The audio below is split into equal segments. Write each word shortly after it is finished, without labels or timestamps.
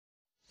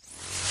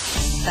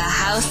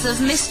House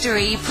of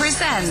Mystery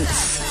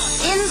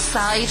presents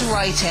Inside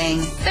Writing,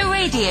 the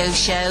radio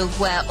show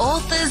where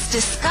authors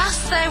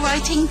discuss their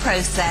writing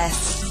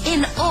process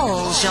in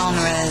all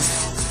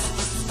genres.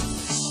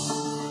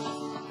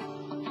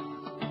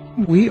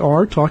 We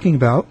are talking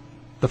about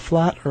the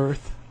Flat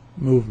Earth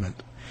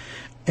movement.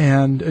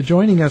 And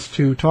joining us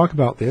to talk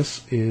about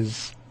this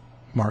is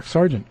Mark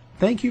Sargent.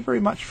 Thank you very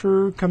much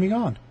for coming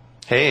on.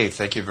 Hey,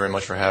 thank you very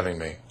much for having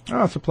me.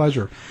 Oh, it's a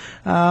pleasure.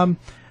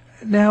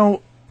 Now,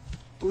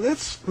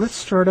 let's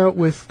start out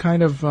with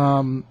kind of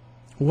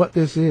what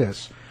this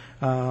is.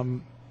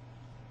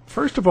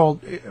 First of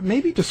all,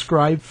 maybe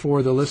describe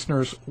for the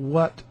listeners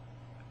what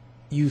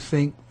you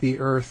think the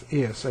Earth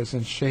is, as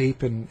in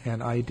shape and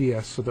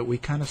idea, so that we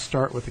kind of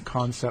start with the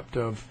concept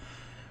of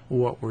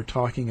what we're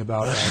talking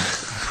about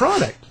as a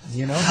product.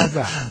 You know, how's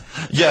that?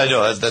 Yeah,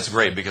 no, that's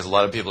great, because a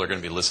lot of people are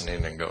going to be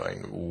listening and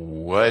going,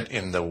 what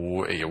in the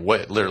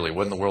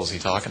world is he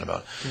talking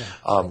about?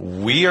 Yeah.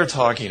 We are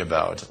talking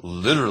about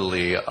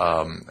literally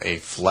a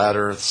flat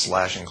Earth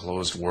 /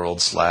 enclosed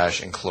world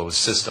 / enclosed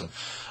system.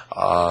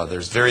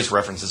 There's various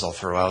references I'll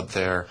throw out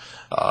there.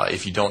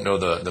 If you don't know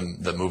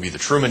the movie The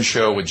Truman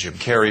Show with Jim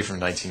Carrey from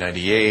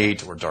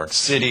 1998, or Dark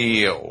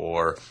City,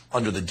 or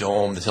Under the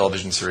Dome, the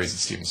television series that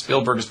Steven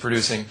Spielberg is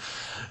producing,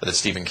 that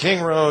Stephen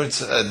King wrote,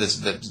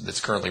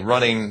 that's currently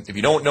running. If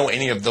you don't know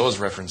any of those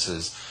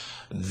references,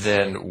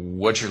 then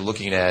what you're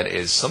looking at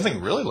is something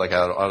really like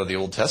out of the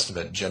Old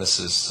Testament,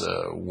 Genesis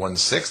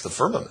 1:6, the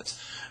firmament,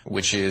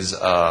 which is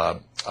a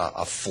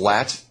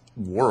flat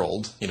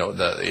world. You know,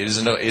 it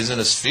isn't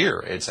a sphere.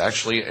 It's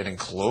actually an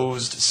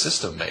enclosed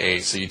system.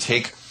 So you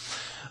take,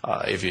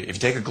 if you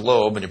take a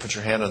globe and you put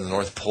your hand on the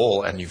North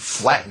Pole and you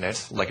flatten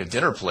it like a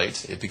dinner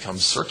plate, it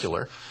becomes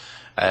circular,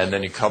 and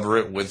then you cover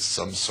it with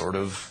some sort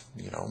of,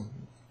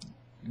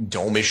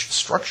 dome-ish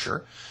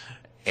structure,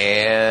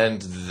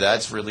 and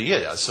that's really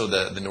it. So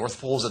the North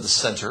Pole is at the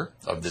center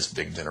of this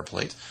big dinner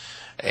plate,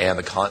 and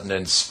the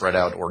continents spread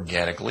out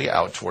organically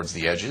out towards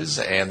the edges.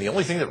 And the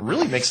only thing that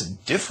really makes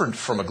it different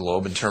from a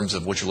globe in terms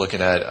of what you're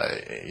looking at,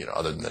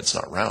 other than it's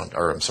not round,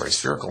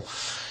 spherical,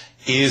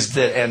 is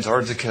that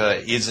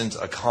Antarctica isn't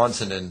a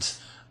continent,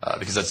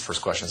 because that's the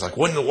first question. It's like,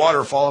 wouldn't the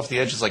water fall off the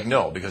edge? It's like,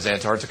 no, because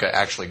Antarctica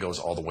actually goes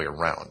all the way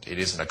around. It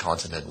isn't a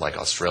continent like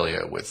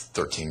Australia with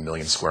 13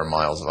 million square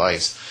miles of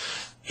ice.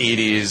 It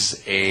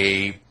is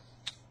a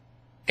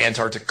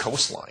Antarctic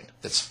coastline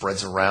that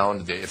spreads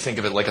around. Think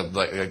of it like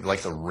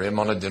the rim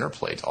on a dinner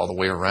plate all the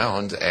way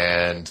around,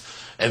 and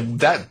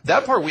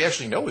that part we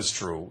actually know is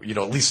true.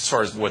 At least as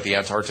far as what the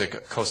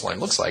Antarctic coastline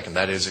looks like, and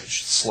that is it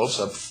slopes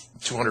up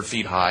 200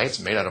 feet high. It's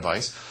made out of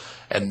ice,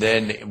 and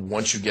then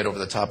once you get over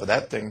the top of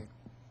that thing,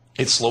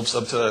 it slopes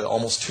up to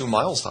almost 2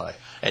 miles high,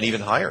 and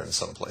even higher in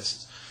some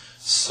places.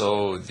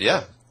 So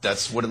yeah.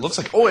 That's what it looks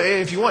like. Oh,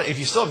 if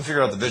you still haven't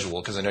figured out the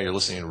visual, because I know you're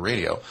listening to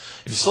radio,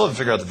 if you still haven't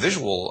figured out the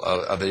visual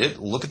of it,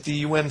 look at the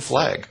UN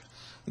flag,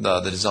 the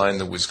design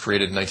that was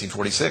created in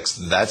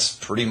 1946. That's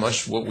pretty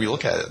much what we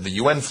look at. The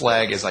UN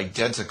flag is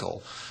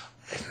identical,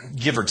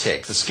 give or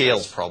take. The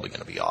scale's probably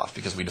going to be off,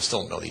 because we still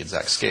don't know the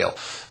exact scale.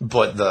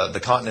 But the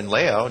continent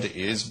layout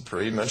is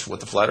pretty much what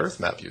the Flat Earth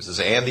map uses,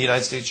 and the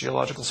United States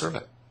Geological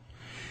Survey.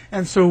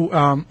 And so,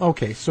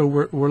 so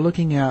we're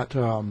looking at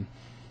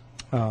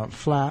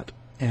flat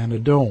and a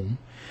dome.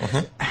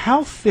 Uh-huh.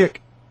 How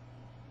thick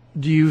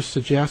do you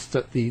suggest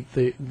that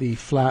the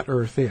flat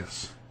Earth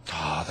is?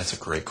 That's a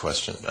great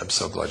question. I'm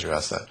so glad you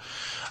asked that.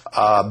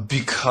 I'm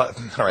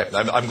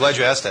glad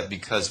you asked that,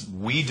 because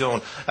we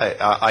don't.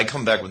 I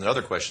come back with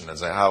another question, as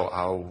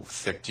how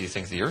thick do you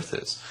think the Earth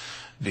is?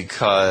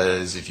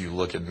 Because if you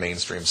look at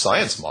mainstream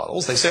science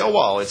models, they say, oh,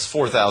 well, it's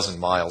 4,000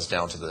 miles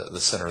down to the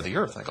center of the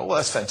Earth. I go, well,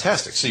 that's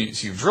fantastic. So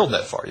you've drilled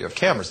that far. You have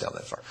cameras down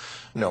that far.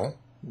 No.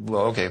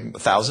 Well, okay,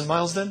 1,000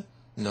 miles then?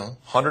 No.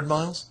 100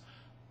 miles?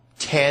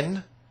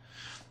 10?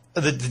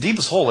 The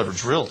deepest hole ever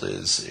drilled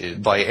is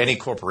by any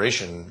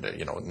corporation,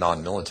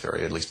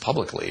 non-military, at least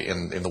publicly,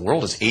 in the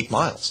world, is 8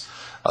 miles.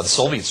 The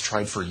Soviets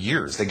tried for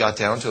years. They got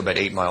down to about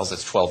 8 miles.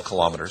 That's 12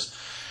 kilometers.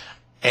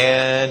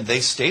 And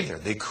they stayed there.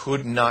 They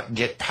could not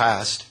get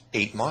past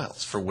 8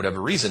 miles for whatever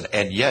reason.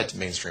 And yet,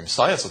 mainstream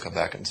science will come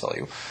back and tell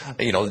you,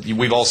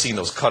 we've all seen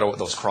those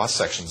cross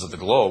sections of the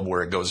globe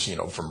where it goes,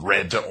 from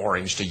red to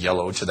orange to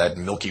yellow to that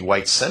milky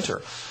white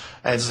center.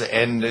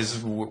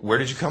 Where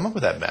did you come up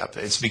with that map?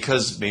 It's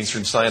because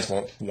mainstream science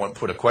won't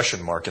put a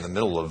question mark in the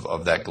middle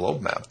of that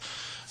globe map.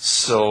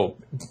 So,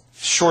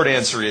 short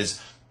answer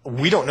is,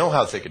 we don't know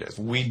how thick it is.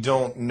 We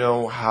don't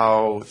know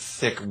how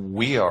thick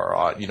we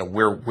are,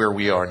 where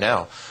we are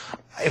now.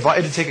 If I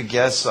had to take a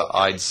guess,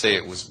 I'd say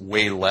it was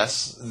way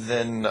less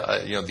than,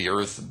 the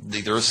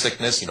Earth's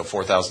thickness,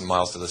 4,000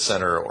 miles to the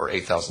center, or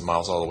 8,000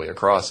 miles all the way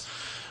across.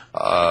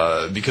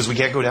 Because we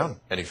can't go down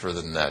any further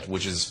than that,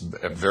 which is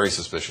very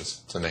suspicious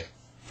to me.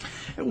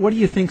 What do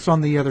you think's on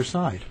the other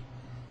side?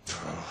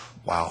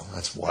 Wow,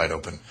 that's wide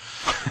open.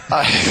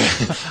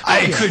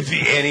 It could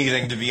be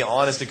anything, to be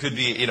honest. It could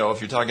be,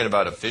 if you're talking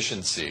about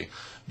efficiency,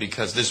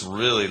 because this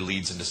really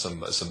leads into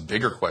some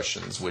bigger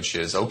questions, which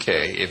is,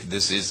 okay, if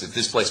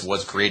this place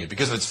was created,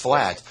 because if it's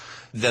flat,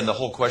 then the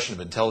whole question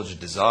of intelligent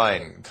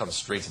design comes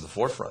straight to the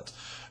forefront,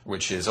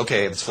 which is,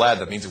 okay, if it's flat,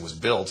 that means it was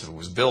built. If it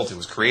was built, it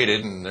was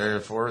created, and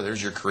therefore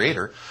there's your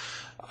creator.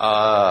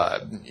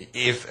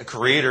 If a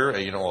creator,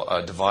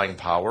 a divine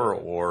power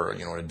or,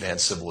 an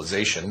advanced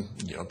civilization,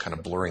 kind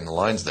of blurring the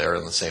lines there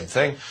and the same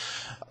thing,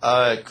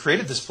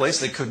 created this place,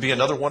 there could be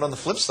another one on the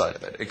flip side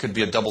of it. It could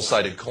be a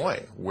double-sided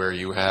coin where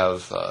you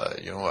have,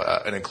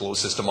 an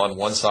enclosed system on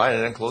one side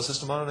and an enclosed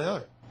system on the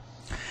other.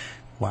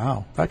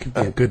 Wow, that could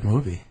be a good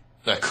movie.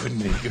 That couldn't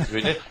be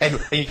good. And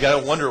you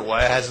got to wonder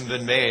why it hasn't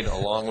been made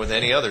along with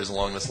any others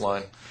along this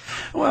line.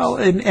 Well,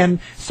 and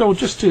so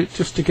just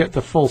to get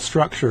the full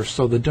structure,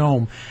 so the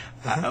dome,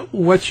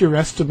 what's your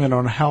estimate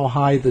on how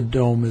high the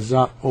dome is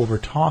up over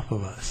top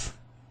of us?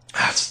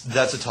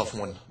 That's a tough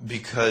one,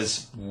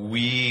 because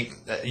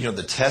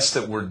the tests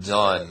that were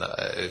done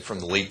from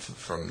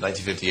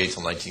 1958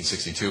 till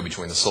 1962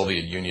 between the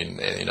Soviet Union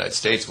and the United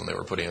States, when they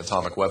were putting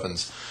atomic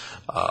weapons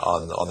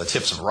on the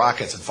tips of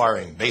rockets and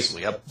firing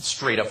basically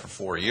straight up for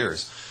 4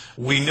 years,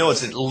 we know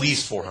it's at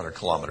least 400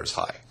 kilometers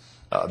high,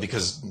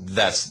 because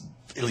that's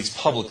at least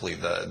publicly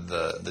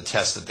the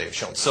test that they've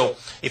shown. So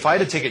if I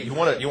had to take it, you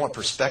want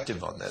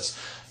perspective on this.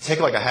 Take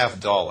like a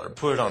 $50,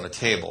 put it on a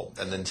table,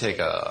 and then take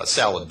a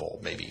salad bowl,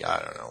 maybe,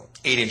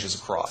 8 inches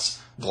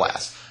across,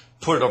 glass.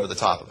 Put it over the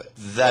top of it.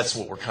 That's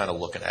what we're kind of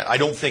looking at. I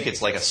don't think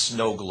it's like a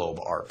snow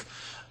globe arc,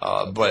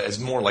 but it's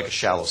more like a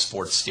shallow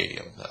sports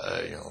stadium.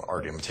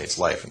 Art imitates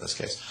life in this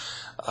case.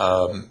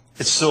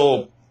 It's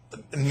so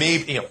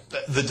maybe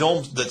the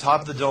dome, the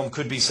top of the dome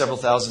could be several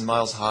thousand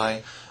miles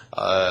high.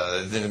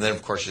 Then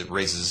of course it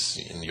raises,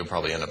 and you'll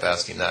probably end up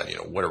asking that,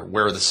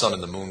 where are the sun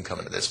and the moon come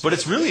into this? But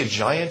it's really a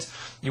giant.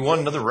 You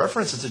want another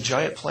reference? It's a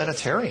giant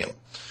planetarium.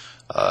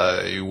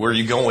 Where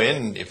you go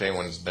in, if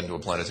anyone's been to a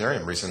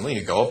planetarium recently,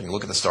 you go up and you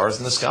look at the stars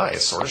in the sky.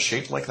 It's sort of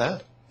shaped like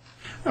that.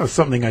 That was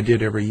something I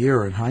did every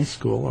year in high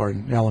school or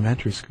in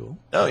elementary school.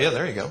 Oh, yeah,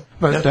 there you go.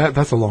 But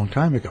that's a long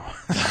time ago.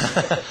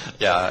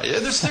 Yeah,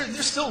 they're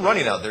still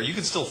running out there. You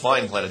can still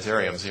find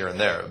planetariums here and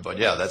there. But,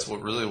 yeah, that's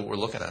what we're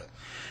looking at.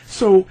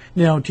 So,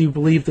 now, do you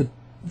believe that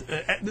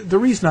the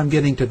reason I'm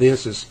getting to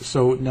this is,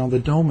 so now the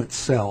dome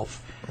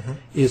itself,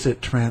 is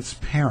it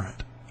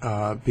transparent?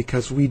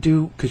 Because you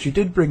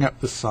did bring up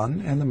the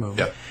sun and the moon,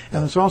 and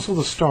there's also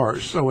the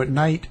stars. So at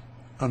night,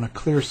 on a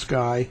clear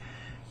sky,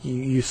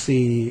 you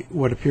see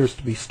what appears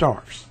to be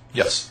stars.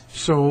 Yes.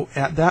 So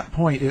at that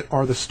point,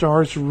 are the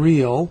stars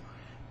real,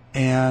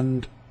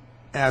 and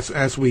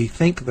as we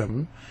think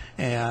them,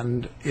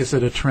 and is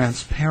it a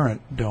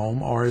transparent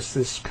dome, or is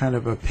this kind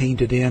of a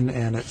painted in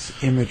and its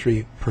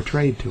imagery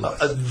portrayed to us?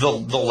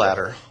 The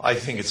latter. I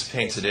think it's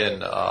painted in.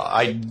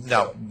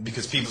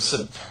 Because people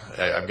said,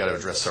 I've got to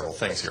address several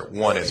things here.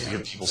 One is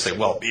people say,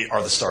 well,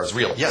 are the stars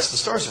real? Yes, the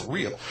stars are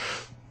real.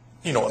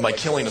 Am I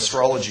killing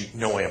astrology?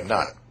 No, I am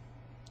not.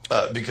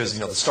 Because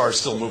the stars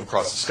still move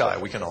across the sky.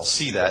 We can all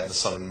see that, and the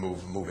sun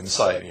move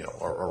inside,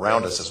 or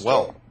around us as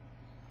well.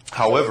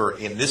 However,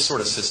 in this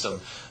sort of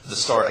system, the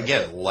star,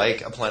 again,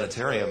 like a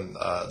planetarium,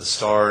 the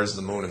stars,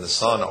 the moon, and the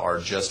sun are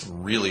just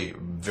really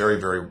very,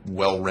 very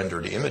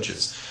well-rendered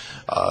images.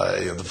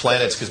 The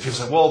planets, because people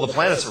say, well, the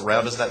planets are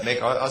round, does that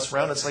make us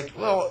round? It's like,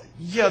 well,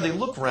 yeah, they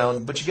look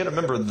round, but you got to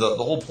remember the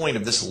whole point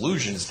of this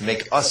illusion is to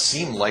make us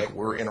seem like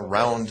we're in a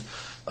round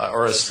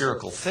or a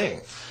spherical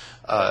thing.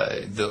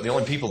 The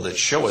only people that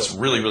show us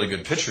really, really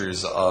good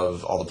pictures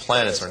of all the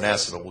planets are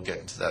NASA, but we'll get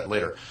into that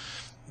later.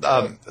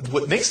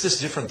 What makes this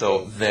different,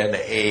 though, than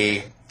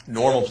a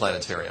normal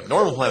planetarium?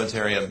 Normal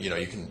planetarium,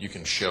 you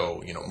can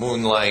show,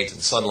 moonlight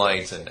and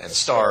sunlight and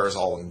stars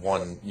all in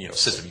one,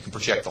 system. You can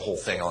project the whole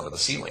thing onto the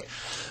ceiling.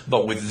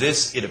 But with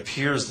this, it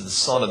appears that the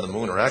sun and the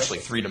moon are actually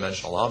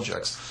three-dimensional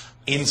objects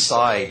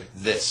inside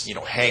this,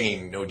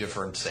 hanging no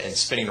different and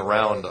spinning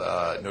around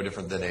no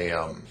different than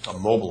a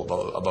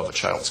mobile above a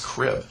child's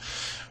crib,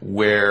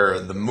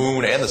 where the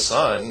moon and the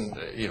sun,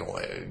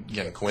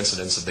 again,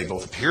 coincidence that they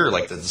both appear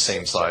like they're the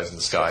same size in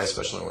the sky,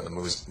 especially when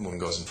the moon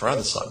goes in front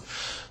of the sun,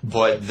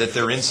 but that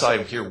they're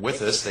inside here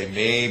with us. They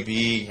may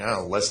be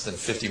less than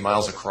 50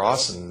 miles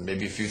across and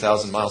maybe a few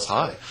thousand miles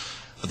high.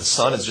 But the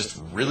sun is just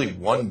really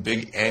one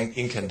big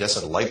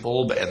incandescent light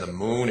bulb, and the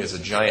moon is a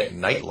giant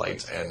night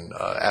light. And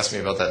ask me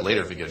about that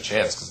later if you get a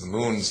chance, because the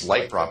moon's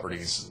light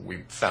properties,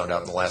 we found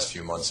out in the last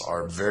few months,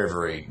 are very,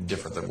 very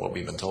different than what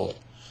we've been told.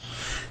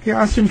 Yeah,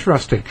 that's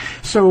interesting.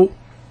 So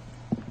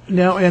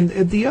now, and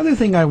the other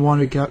thing I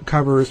want to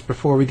cover is,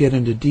 before we get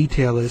into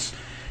detail, is,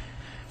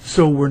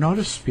 so we're not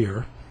a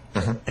sphere,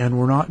 and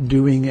we're not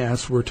doing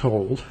as we're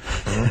told.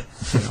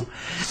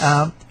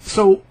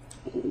 So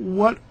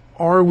what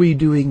are we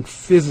doing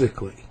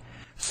physically?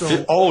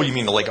 So, you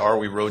mean like, are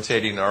we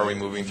rotating? Are we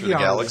moving through the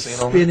galaxy?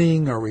 Are we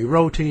spinning? Are we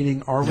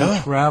rotating? Are we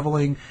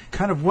traveling?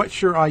 Kind of, what's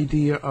your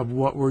idea of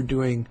what we're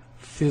doing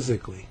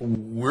physically?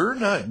 We're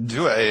not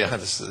doing.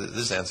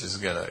 This answer is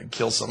going to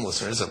kill some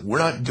listeners. We're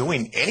not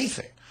doing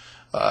anything.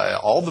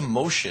 all the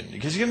motion,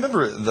 because you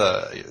remember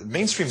the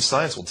mainstream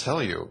science will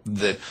tell you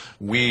that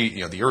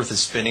the Earth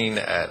is spinning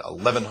at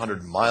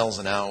 1,100 miles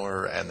an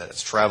hour, and that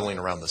it's traveling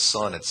around the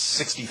sun at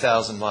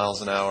 60,000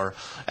 miles an hour,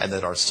 and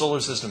that our solar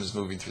system is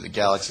moving through the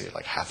galaxy at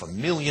like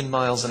 500,000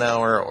 miles an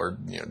hour, or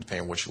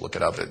depending on which you look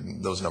it up,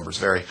 those numbers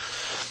vary.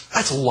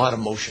 That's a lot of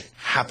motion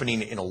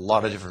happening in a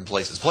lot of different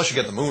places. Plus, you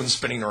get the moon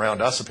spinning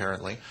around us,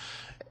 apparently.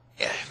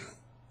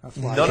 That's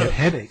why I get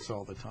headaches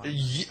all the time.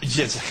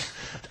 Yes,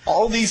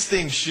 all these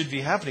things should be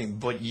happening,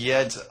 but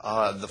yet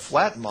the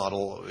flat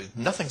model,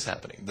 nothing's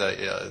happening.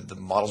 The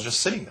model's just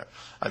sitting there.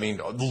 I mean,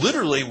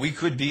 literally, we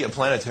could be a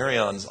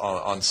planetarium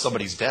on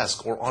somebody's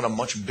desk or on a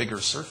much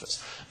bigger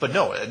surface. But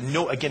no,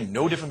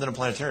 no different than a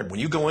planetarium. When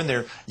you go in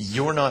there,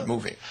 you're not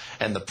moving.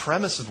 And the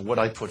premise of what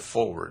I put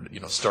forward,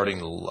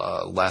 starting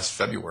last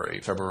February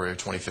of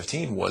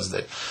 2015, was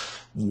that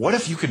what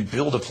if you could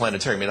build a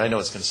planetarium? I mean, I know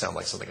it's going to sound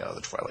like something out of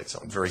the Twilight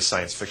Zone, very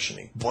science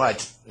fiction-y,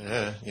 but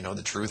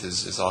the truth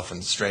is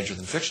often stranger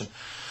than fiction.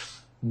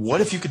 What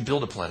if you could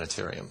build a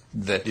planetarium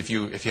that if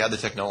you had the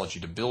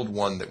technology to build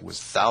one that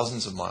was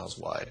thousands of miles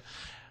wide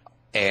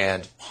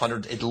and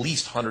at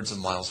least hundreds of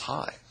miles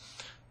high?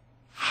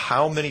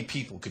 How many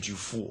people could you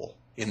fool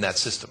in that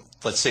system?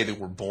 Let's say they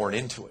were born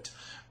into it.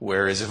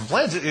 Whereas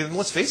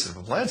let's face it, if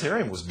a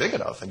planetarium was big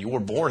enough and you were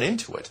born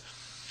into it,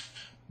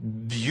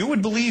 you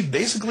would believe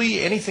basically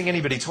anything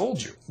anybody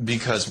told you,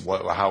 because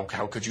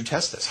how could you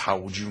test this? How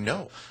would you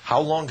know? How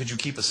long could you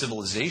keep a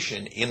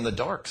civilization in the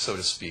dark, so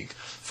to speak,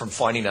 from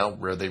finding out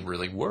where they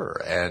really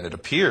were? And it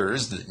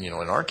appears that, in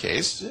our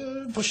case,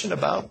 pushing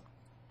about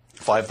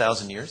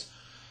 5,000 years,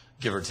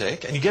 give or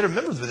take. And you got to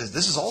remember that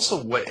this is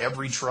also what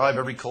every tribe,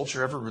 every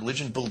culture, every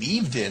religion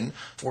believed in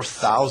for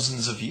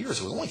thousands of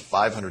years. It was only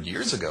 500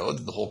 years ago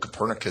that the whole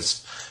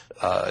Copernicus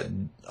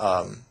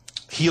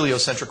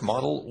heliocentric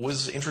model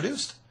was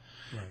introduced.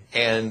 Right.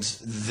 And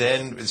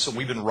then, so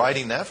we've been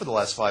riding that for the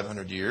last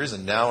 500 years,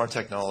 and now our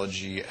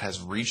technology has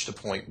reached a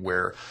point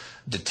where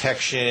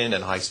detection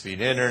and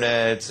high-speed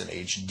internet and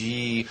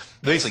HD,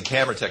 basically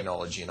camera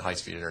technology and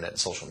high-speed internet and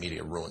social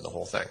media ruined the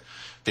whole thing.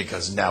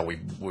 Because now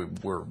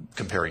we're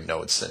comparing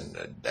notes,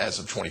 and as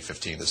of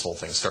 2015, this whole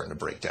thing is starting to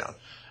break down.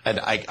 And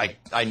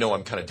I know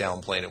I'm kind of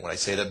downplaying it when I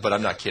say that, but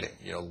I'm not kidding.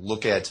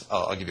 Look at,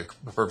 I'll give you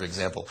a perfect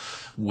example.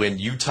 When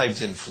you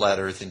typed in flat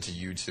Earth into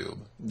YouTube,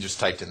 just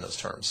typed in those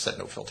terms, set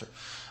no filter,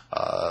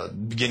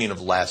 beginning of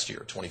last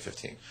year,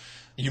 2015,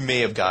 you may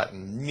have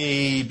gotten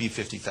maybe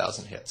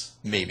 50,000 hits,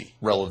 maybe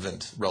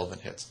relevant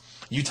hits.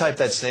 You type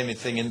that same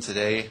thing in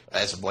today,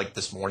 as of like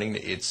this morning,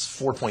 it's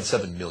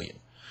 4.7 million.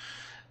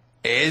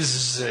 I'm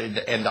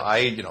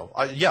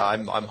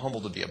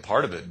humbled to be a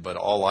part of it, but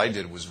all I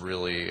did was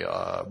really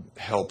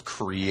help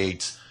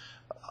create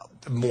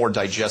more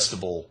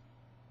digestible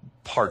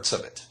parts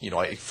of it.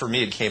 For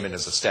me, it came in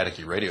as a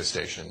staticky radio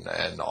station,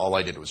 and all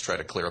I did was try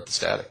to clear up the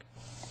static.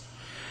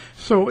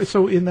 So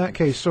in that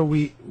case,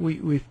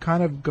 we've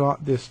kind of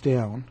got this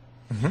down.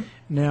 Mm-hmm.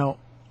 Now,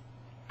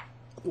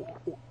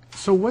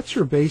 so what's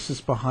your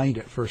basis behind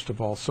it, first of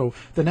all? So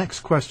the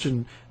next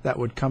question that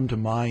would come to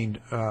mind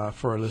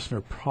for a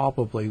listener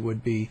probably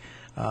would be,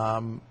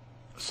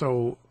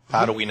 so...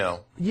 How do we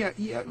know? Yeah.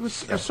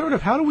 Sort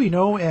of, how do we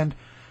know, and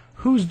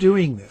who's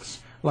doing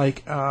this?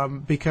 Like,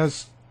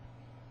 because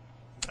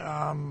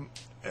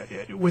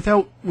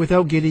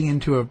without getting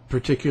into a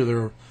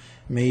particular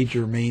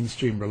major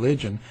mainstream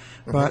religion,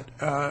 mm-hmm. but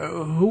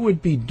who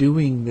would be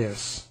doing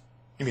this?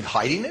 You mean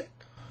hiding it?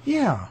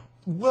 Yeah.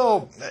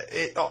 Well,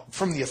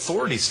 from the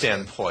authority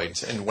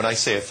standpoint, and when I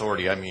say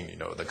authority, I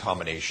mean, the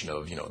combination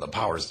of, the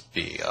powers that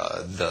be,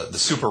 the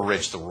super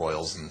rich, the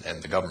royals,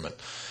 and the government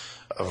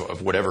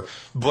of whatever.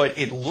 But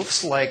it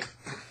looks like,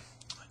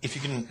 if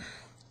you can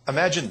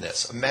imagine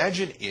this,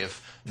 imagine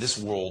if this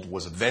world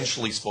was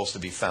eventually supposed to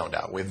be found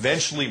out.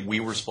 Eventually,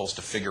 we were supposed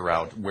to figure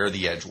out where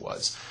the edge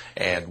was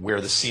and where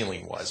the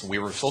ceiling was. We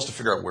were supposed to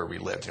figure out where we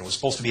lived, and it was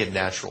supposed to be a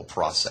natural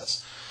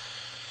process.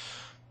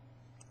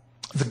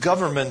 The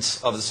government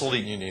of the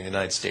Soviet Union and the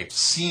United States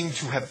seemed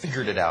to have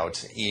figured it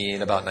out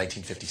in about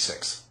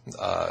 1956,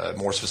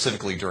 more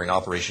specifically during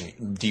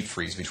Operation Deep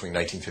Freeze between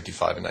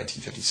 1955 and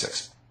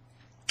 1956.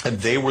 And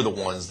they were the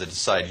ones that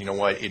decided,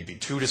 it'd be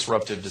too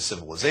disruptive to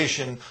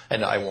civilization,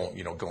 and I won't,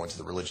 go into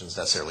the religions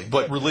necessarily,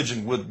 but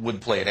religion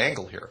would play an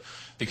angle here,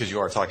 because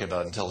you are talking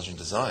about intelligent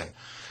design.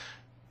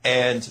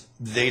 And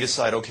they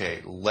decide, okay,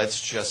 let's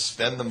just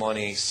spend the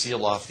money,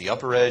 seal off the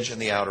upper edge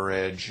and the outer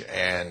edge,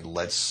 and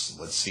let's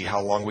see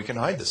how long we can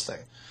hide this thing.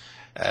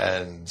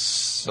 And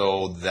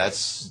so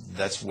that's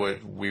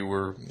what we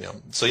were,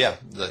 So yeah,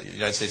 the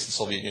United States and the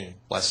Soviet Union,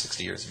 last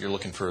 60 years, if you're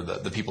looking for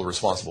the people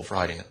responsible for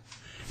hiding it.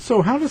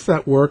 So how does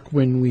that work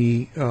when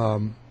we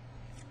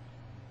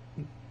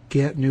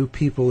get new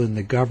people in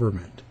the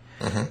government?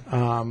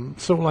 Mm-hmm.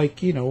 So like,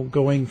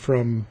 going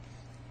from...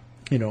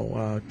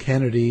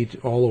 Kennedy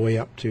all the way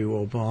up to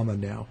Obama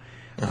now.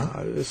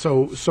 Uh-huh.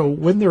 So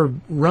when they're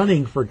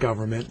running for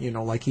government,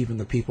 like even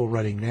the people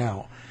running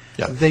now,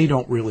 yeah. They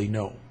don't really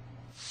know.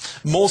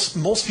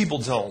 Most people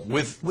don't.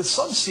 With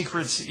some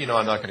secrets, I'm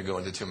not going to go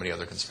into too many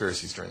other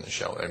conspiracies during the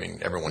show. I mean,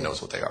 everyone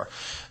knows what they are.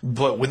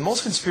 But with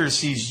most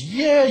conspiracies,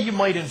 yeah, you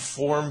might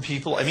inform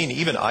people. I mean,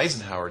 even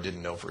Eisenhower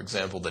didn't know, for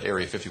example, that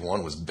Area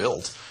 51 was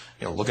built.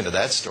 Look into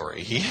that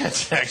story. He had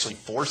to actually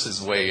force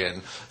his way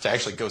in to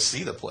actually go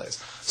see the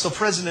place. So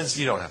presidents,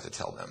 you don't have to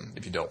tell them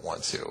if you don't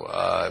want to.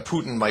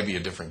 Putin might be a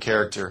different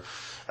character.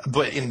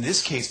 But in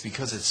this case,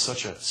 because it's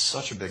such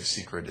a big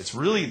secret, it's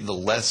really the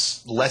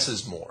less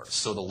is more.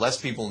 So the less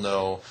people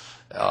know,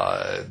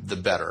 the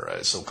better.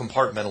 So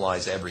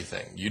compartmentalize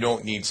everything. You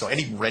don't need, so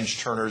any wrench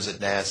turners at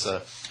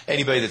NASA,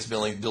 anybody that's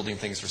building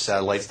things for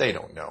satellites, they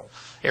don't know.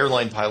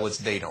 Airline pilots,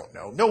 they don't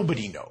know.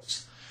 Nobody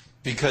knows.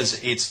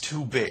 Because it's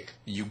too big.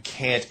 You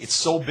can't, it's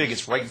so big,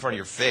 it's right in front of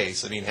your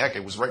face. I mean, heck,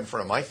 it was right in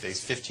front of my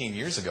face 15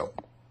 years ago.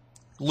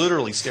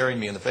 Literally staring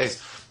me in the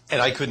face. And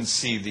I couldn't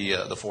see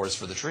the forest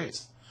for the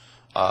trees.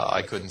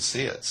 I couldn't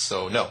see it.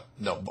 So no,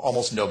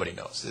 almost nobody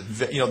knows.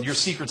 Your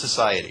secret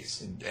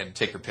societies, and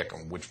take your pick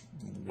on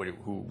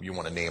who you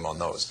want to name on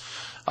those.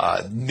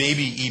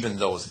 Maybe even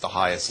those at the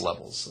highest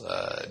levels.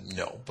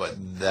 No, but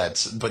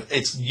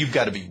you've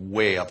got to be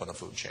way up on the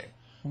food chain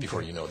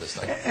before you know this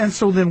thing. And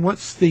so then,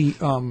 what's the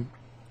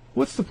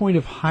point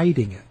of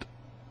hiding it?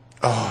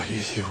 Oh,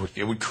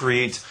 it would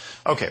create.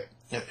 Okay,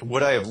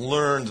 what I have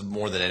learned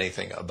more than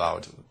anything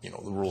about the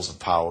rules of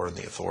power and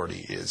the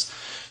authority is,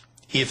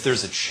 if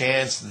there's a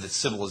chance that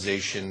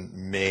civilization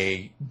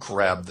may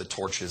grab the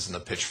torches and the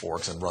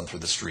pitchforks and run through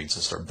the streets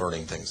and start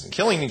burning things and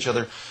killing each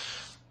other,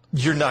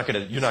 you're not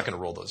gonna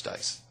roll those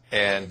dice.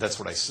 And that's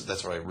what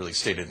I really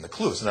stated in the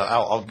clues. Now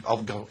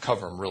I'll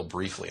cover them real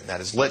briefly. And that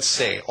is, let's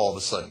say all of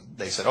a sudden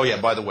they said, oh yeah,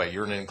 by the way,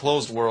 you're in an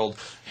enclosed world.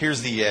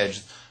 Here's the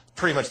edge,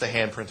 pretty much the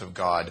handprint of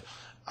God,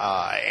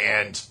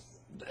 and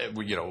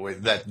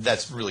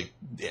that's really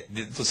it.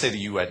 Let's say the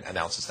UN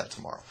announces that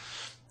tomorrow.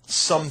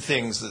 Some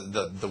things,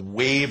 the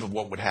wave of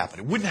what would happen.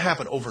 It wouldn't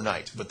happen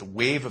overnight, but the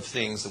wave of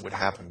things that would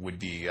happen would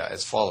be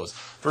as follows.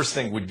 First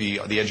thing would be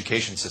the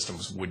education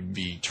systems would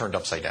be turned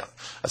upside down,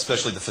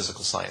 especially the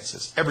physical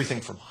sciences. Everything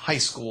from high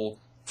school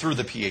through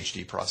the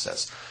PhD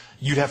process.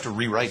 You'd have to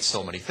rewrite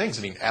so many things.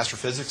 I mean,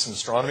 astrophysics and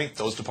astronomy,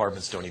 those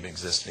departments don't even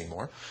exist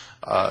anymore.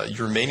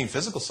 Your remaining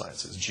physical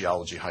sciences,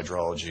 geology,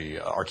 hydrology,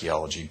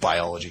 archaeology,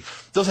 biology,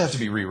 those have to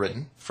be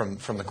rewritten from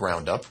the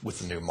ground up with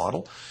the new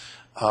model.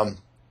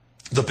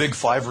 The big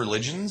five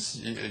religions,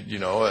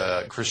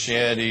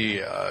 Christianity,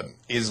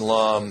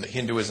 Islam,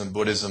 Hinduism,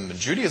 Buddhism, and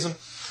Judaism,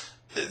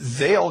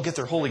 they all get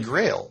their holy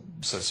grail,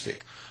 so to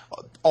speak,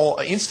 all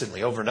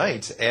instantly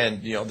overnight.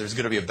 And, there's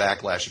going to be a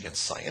backlash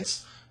against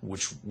science,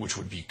 which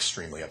would be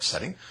extremely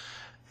upsetting.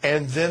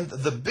 And then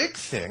the big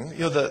thing,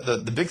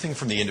 the big thing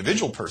from the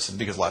individual person,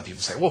 because a lot of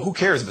people say, well, who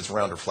cares if it's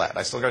round or flat?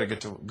 I still got to get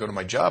to go to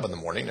my job in the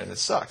morning, and it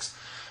sucks.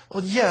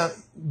 Well, yeah,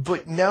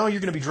 but now you're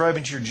going to be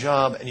driving to your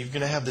job, and you're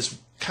going to have this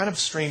kind of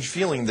strange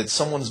feeling that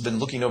someone's been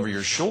looking over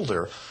your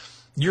shoulder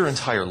your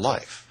entire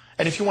life.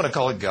 And if you want to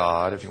call it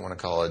God, if you want to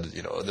call it,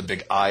 the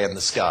big eye in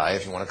the sky,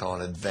 if you want to call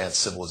it an advanced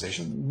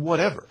civilization,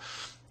 whatever,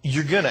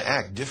 you're going to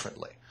act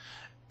differently.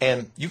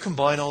 And you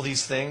combine all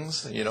these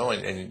things, and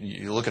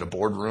you look at a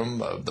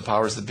boardroom of the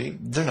powers that be,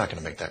 they're not going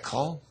to make that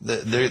call.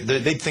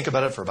 They'd think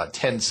about it for about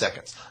 10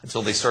 seconds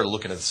until they started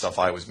looking at the stuff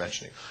I was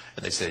mentioning.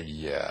 And they say,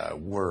 yeah,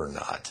 we're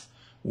not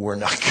going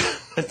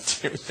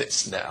to do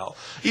this now.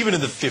 Even in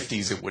the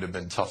 50s, it would have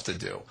been tough to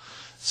do.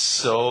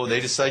 So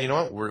they decide,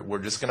 we're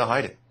just going to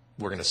hide it.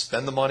 We're going to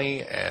spend the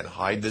money and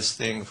hide this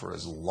thing for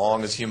as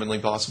long as humanly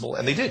possible.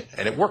 And they did.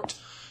 And it worked.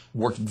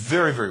 Worked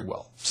very, very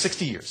well.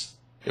 60 years.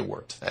 It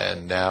worked.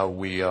 And now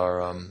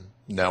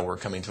we're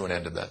coming to an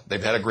end of that.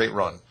 They've had a great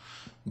run,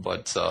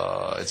 but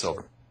it's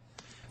over.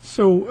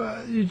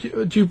 So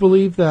do you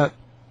believe that,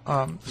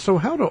 so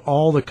how do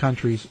all the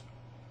countries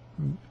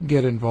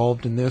get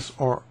involved in this,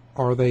 or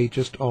are they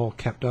just all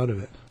kept out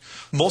of it?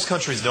 Most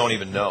countries don't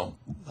even know,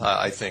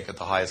 I think, at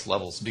the highest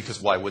levels, because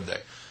why would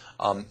they?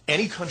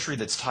 Any country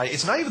that's tied,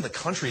 it's not even the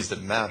countries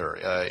that matter.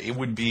 It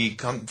would be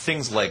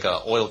things like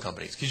oil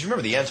companies. Because you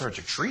remember the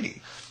Antarctic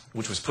Treaty,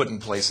 which was put in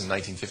place in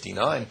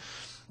 1959,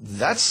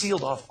 that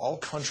sealed off all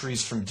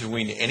countries from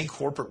doing any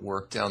corporate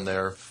work down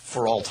there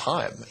for all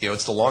time.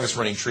 It's the longest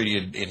running treaty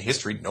in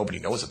history. Nobody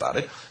knows about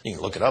it. You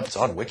can look it up. It's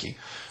on Wiki.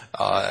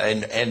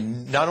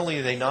 And not only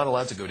are they not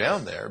allowed to go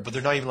down there, but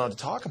they're not even allowed to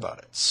talk about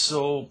it.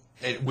 So,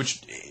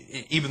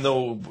 even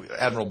though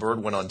Admiral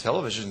Byrd went on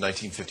television in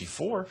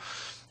 1954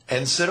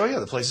 and said, oh yeah,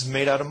 the place is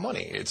made out of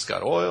money. It's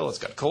got oil, it's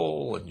got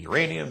coal and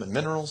uranium and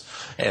minerals.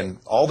 And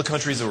all the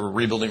countries that were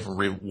rebuilding from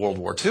World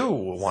War II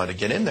wanted to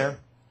get in there.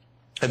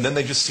 And then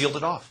they just sealed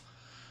it off.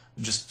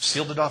 Just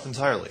sealed it off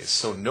entirely.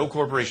 So no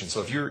corporation.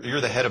 So if you're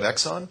the head of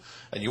Exxon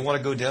and you want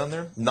to go down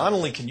there, not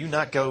only can you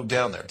not go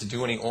down there to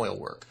do any oil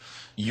work,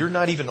 you're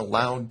not even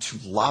allowed to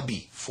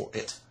lobby for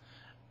it.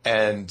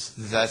 And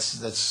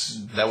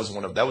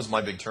that was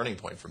my big turning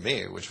point for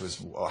me, which was,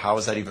 well, how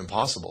is that even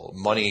possible?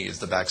 Money is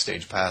the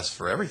backstage pass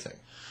for everything.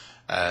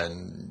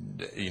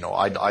 And,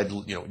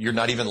 you're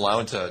not even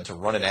allowed to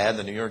run an ad in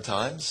the New York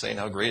Times saying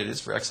how great it is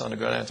for Exxon to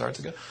go to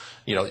Antarctica.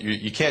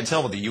 You can't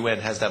tell me the UN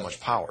has that much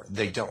power.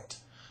 They don't.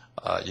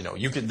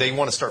 They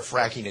want to start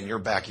fracking in your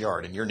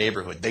backyard, in your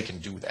neighborhood. They can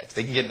do that.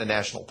 They can get into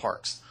national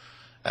parks,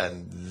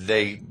 and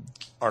they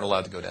aren't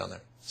allowed to go down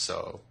there.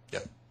 So, yeah.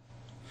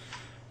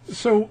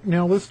 So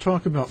now let's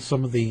talk about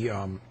some of the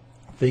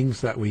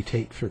things that we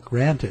take for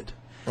granted.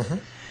 Mm-hmm.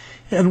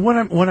 And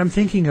what I'm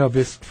thinking of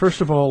is,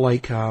 first of all,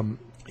 like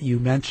you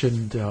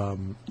mentioned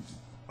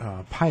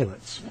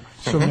pilots.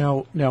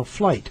 So now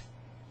flight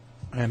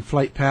and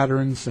flight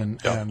patterns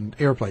and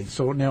airplanes.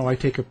 So now I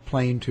take a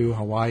plane to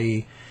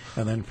Hawaii,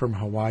 and then from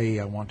Hawaii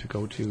I want to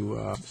go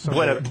to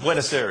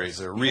Buenos Aires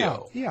or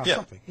Rio. Yeah,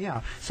 something.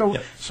 Yeah.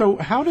 So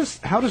how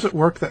does it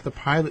work that the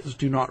pilots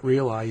do not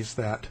realize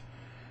that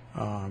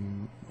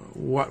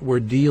what we're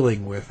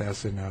dealing with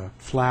as in a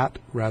flat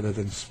rather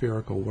than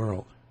spherical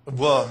world?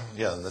 Well,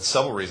 yeah, that's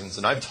several reasons,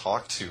 and I've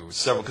talked to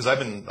several because I've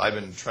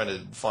been trying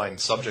to find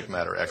subject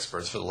matter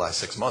experts for the last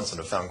 6 months, and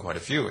have found quite a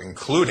few,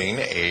 including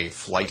a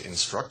flight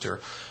instructor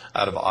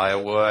out of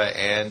Iowa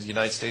and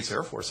United States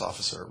Air Force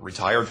officer,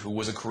 retired, who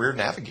was a career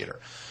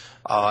navigator.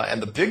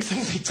 And the big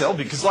thing they tell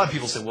me, because a lot of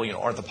people say, well,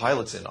 aren't the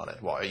pilots in on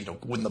it? Well,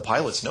 wouldn't the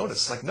pilots notice?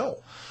 It's like,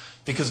 no.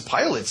 Because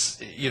pilots,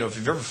 if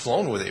you've ever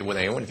flown with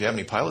anyone, if you have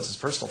any pilots as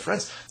personal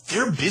friends,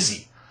 they're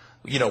busy.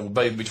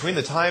 Between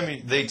the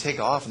time they take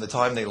off and the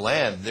time they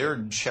land,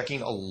 they're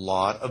checking a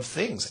lot of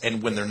things.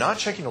 And when they're not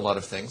checking a lot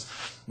of things,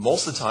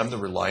 most of the time they're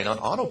relying on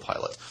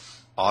autopilot.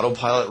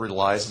 Autopilot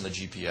relies on the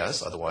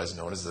GPS, otherwise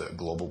known as the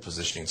Global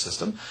Positioning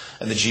System.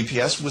 And the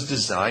GPS was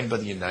designed by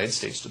the United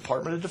States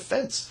Department of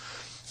Defense.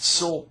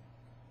 So,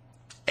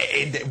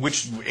 and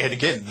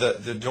again,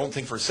 don't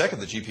think for a second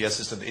the GPS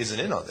system isn't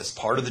in on this.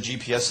 Part of the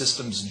GPS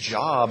system's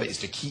job is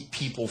to keep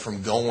people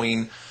from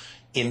going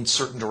in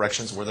certain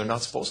directions where they're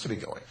not supposed to be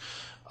going.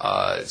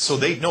 So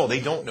they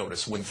don't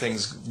notice when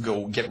things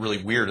get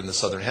really weird in the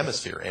southern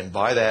hemisphere. And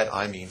by that,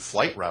 I mean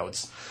flight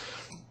routes.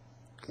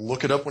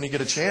 Look it up when you get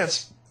a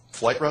chance.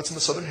 Flight routes in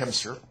the southern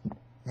hemisphere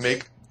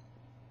make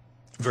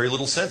very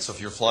little sense. So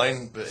if you're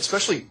flying,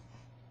 especially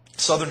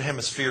southern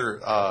hemisphere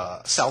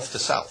south to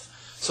south.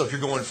 So if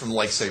you're going from,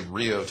 like, say,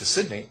 Rio to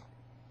Sydney,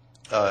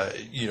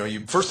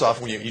 first off,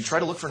 when you try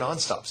to look for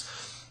nonstops,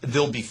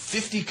 there'll be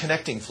 50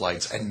 connecting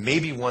flights and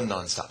maybe one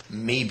nonstop.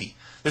 Maybe.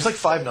 There's like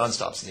 5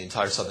 nonstops in the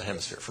entire southern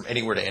hemisphere, from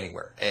anywhere to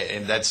anywhere,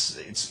 and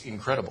it's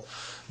incredible.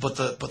 But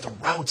the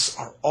routes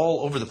are all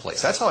over the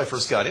place. That's how I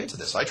first got into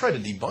this. I tried to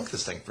debunk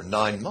this thing for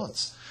 9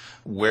 months,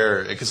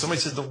 because somebody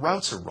said the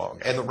routes are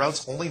wrong, and the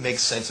routes only make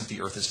sense if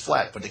the Earth is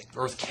flat, but the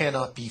Earth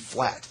cannot be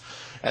flat.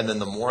 And then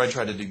the more I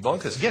try to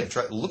debunk this, again,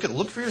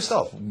 look for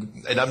yourself.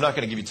 And I'm not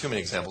going to give you too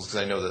many examples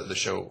because I know that the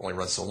show only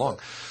runs so long.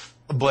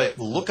 But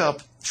look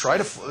up, try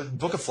to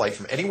book a flight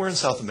from anywhere in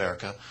South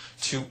America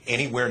to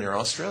anywhere near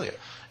Australia,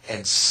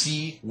 and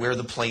see where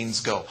the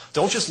planes go.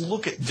 Don't just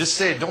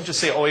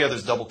say, oh yeah,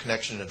 there's double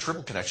connection and a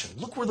triple connection.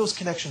 Look where those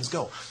connections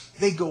go.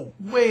 They go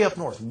way up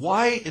north.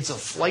 Why? It's a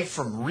flight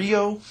from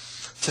Rio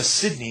to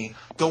Sydney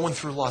going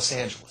through Los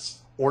Angeles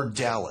or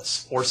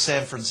Dallas or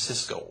San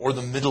Francisco or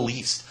the Middle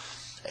East.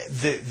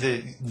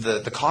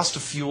 The cost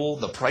of fuel,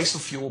 the price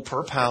of fuel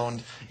per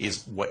pound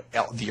is what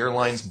the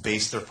airlines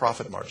base their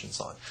profit margins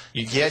on.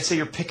 You can't say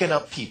you're picking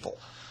up people,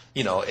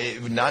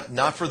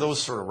 not for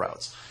those sort of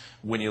routes.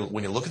 When you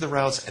look at the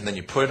routes and then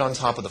you put it on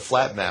top of the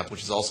flat map,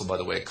 which is also, by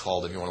the way,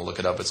 called, if you want to look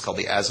it up, it's called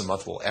the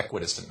azimuthal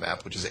equidistant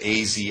map, which is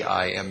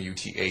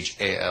AZIMUTHAL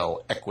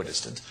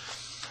equidistant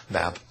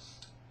map.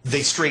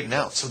 They straighten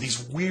out. So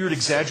these weird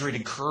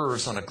exaggerated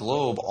curves on a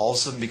globe all of a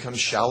sudden become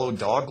shallow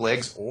dog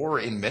legs, or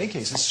in many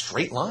cases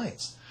straight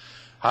lines.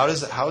 How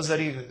is that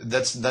even?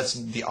 That's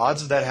the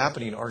odds of that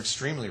happening are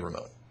extremely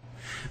remote.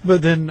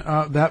 But then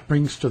that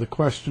brings to the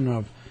question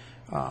of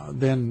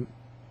then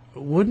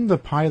wouldn't the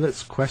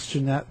pilots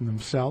question that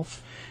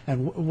themselves?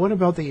 And what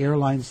about the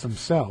airlines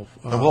themselves?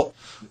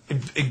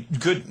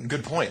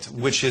 Good point.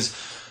 Which is,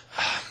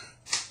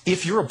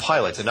 if you're a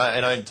pilot, and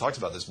I talked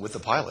about this with the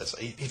pilots,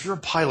 if you're a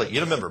pilot,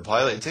 you remember,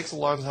 it takes a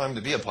long time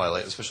to be a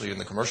pilot, especially in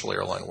the commercial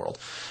airline world.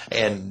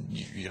 And,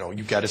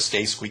 you've got to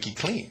stay squeaky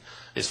clean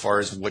as far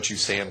as what you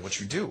say and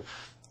what you do.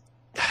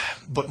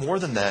 But more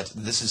than that,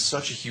 this is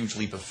such a huge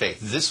leap of faith.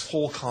 This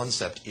whole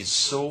concept is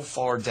so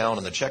far down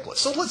on the checklist.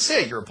 So let's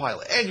say you're a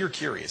pilot, and you're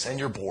curious, and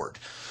you're bored,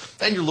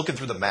 and you're looking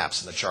through the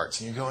maps and the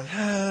charts, and you're going,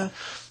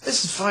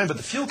 this is fine, but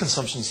the fuel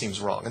consumption seems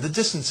wrong, and the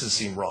distances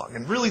seem wrong,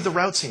 and really the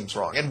route seems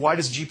wrong, and why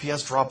does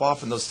GPS drop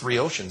off in those 3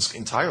 oceans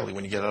entirely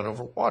when you get out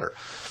over water?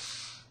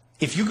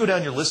 If you go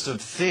down your list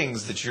of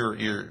things that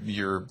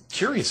you're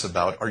curious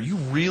about, are you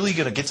really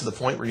going to get to the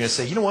point where you're going to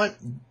say, you know what,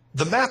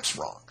 the map's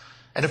wrong?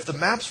 And if the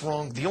map's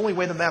wrong, the only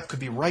way the map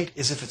could be right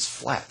is if it's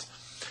flat.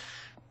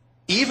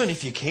 Even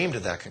if you came to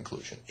that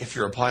conclusion, if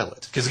you're a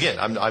pilot, because again,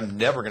 I'm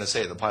never going to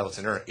say the pilots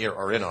are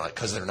in on it,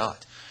 because they're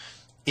not.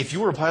 If you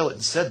were a pilot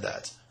and said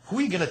that, who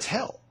are you going to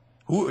tell?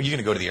 Who are you going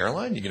to go to the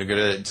airline? You're going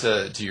to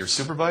go to your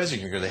supervisor?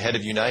 You're going to go to the head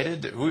of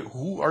United?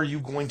 Who are you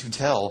going to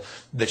tell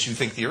that you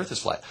think the Earth is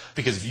flat?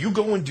 Because if you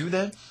go and do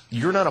that,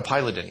 you're not a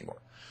pilot anymore.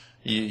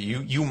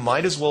 You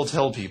might as well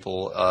tell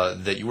people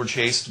that you were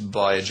chased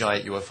by a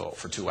giant UFO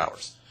for 2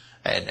 hours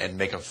and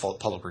make a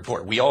public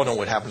report. We all know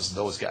what happens to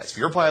those guys. If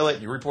you're a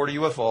pilot, you report a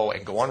UFO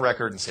and go on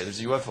record and say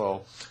there's a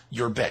UFO,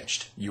 you're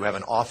benched. You have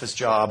an office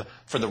job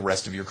for the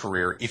rest of your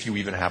career, if you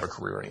even have a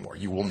career anymore.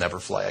 You will never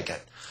fly again.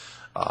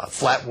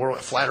 Flat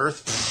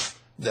Earth.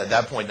 At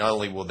that point, not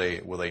only will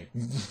they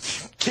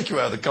kick you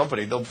out of the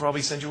company, they'll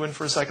probably send you in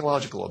for a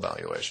psychological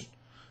evaluation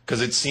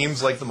because it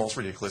seems like the most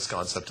ridiculous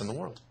concept in the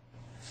world.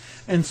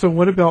 And so,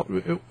 what about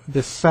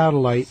the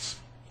satellites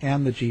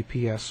and the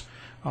GPS?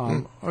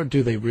 Or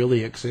do they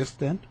really exist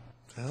then?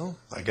 Well,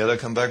 I got to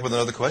come back with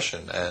another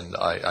question, and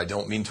I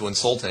don't mean to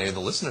insult any of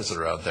the listeners that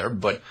are out there,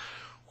 but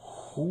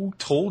who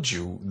told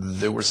you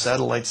there were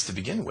satellites to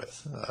begin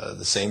with?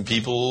 The same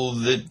people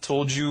that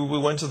told you we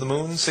went to the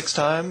moon 6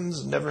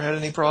 times, never had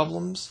any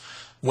problems,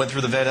 went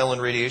through the Van Allen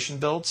radiation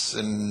belts,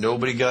 and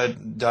nobody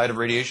died of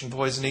radiation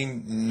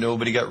poisoning,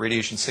 nobody got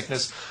radiation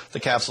sickness, the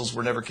capsules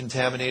were never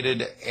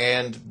contaminated,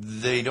 and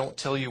they don't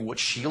tell you what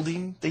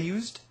shielding they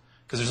used?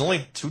 Because there's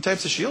only 2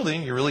 types of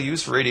shielding you really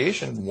use for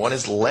radiation. One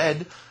is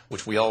lead,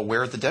 which we all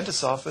wear at the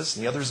dentist's office,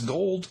 and the other is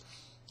gold.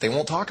 They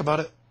won't talk about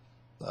it.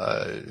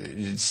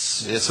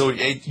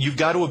 You've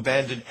got to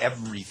abandon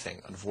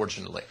everything,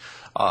 unfortunately,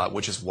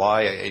 which is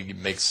why it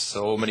makes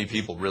so many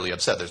people really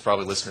upset. There's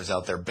probably listeners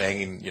out there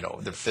banging,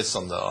 their fists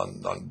on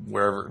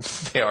wherever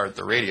they are at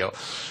the radio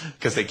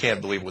because they can't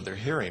believe what they're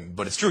hearing.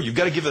 But it's true. You've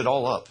got to give it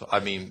all up.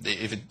 I mean,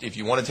 if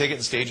you want to take it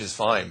in stages,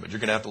 fine, but you're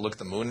going to have to look at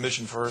the moon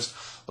mission first,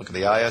 look at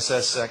the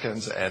ISS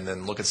second, and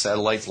then look at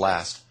satellites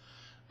last.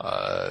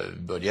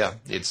 But yeah,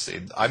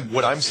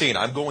 what I'm seeing.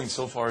 I'm going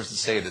so far as to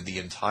say that the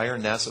entire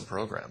NASA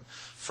program,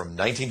 from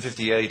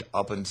 1958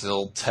 up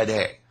until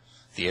today,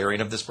 the airing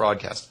of this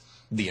broadcast,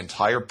 the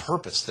entire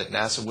purpose that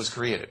NASA was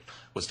created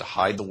was to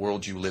hide the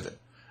world you live in.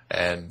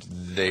 And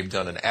they've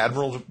done an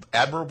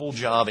admirable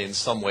job in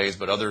some ways,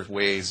 but other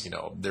ways,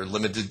 they're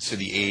limited to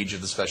the age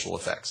of the special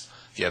effects.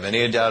 If you have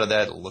any doubt of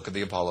that, look at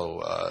the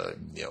Apollo.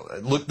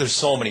 There's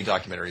so many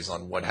documentaries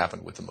on what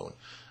happened with the moon.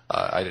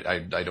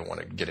 I don't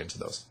want to get into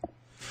those.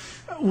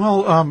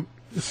 Well,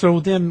 so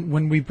then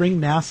when we bring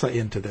NASA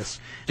into this,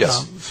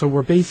 yes. So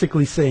we're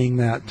basically saying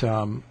that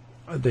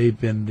they've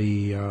been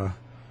the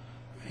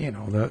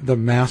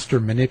master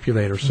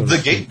manipulator, so to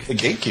speak. The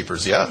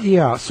gatekeepers, yeah.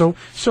 Yeah. So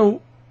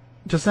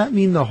does that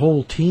mean the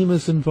whole team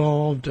is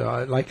involved?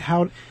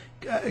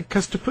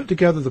 Because to put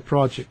together the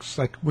projects,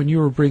 like when you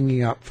were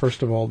bringing up,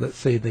 first of all, let's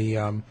say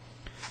the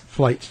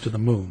flights to the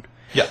moon,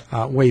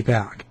 way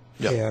back,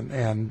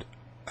 and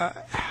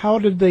how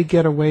did they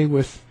get away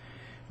with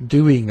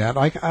doing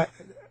that?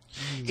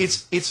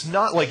 It's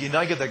not like, and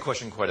I get that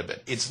question quite a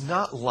bit. It's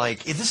not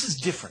like, this is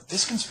different.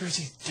 This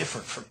conspiracy is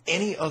different from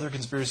any other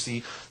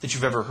conspiracy that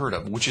you've ever heard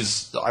of, which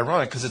is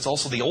ironic because it's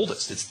also the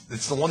oldest.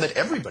 It's the one that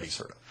everybody's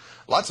heard of.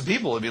 Lots of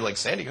people would be like,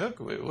 Sandy Hook,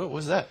 what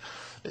was that?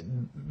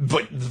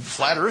 But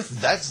Flat Earth,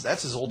 that's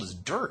as old as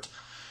dirt.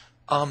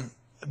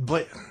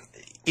 But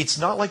it's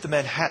not like the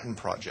Manhattan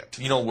Project,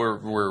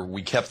 where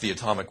we kept the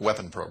atomic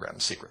weapon program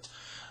secret.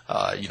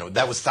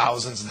 That was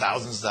thousands and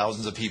thousands and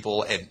thousands of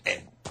people, and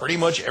pretty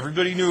much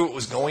everybody knew what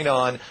was going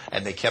on,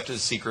 and they kept it a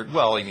secret.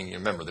 Well, I mean, you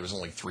remember, there was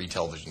only 3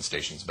 television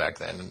stations back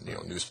then,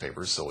 and,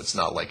 newspapers, so it's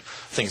not like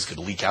things could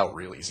leak out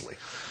real easily.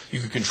 You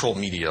could control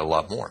media a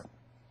lot more.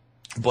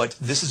 But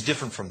this is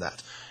different from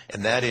that,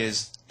 and that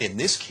is, in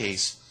this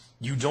case,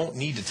 you don't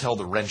need to tell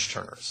the wrench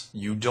turners.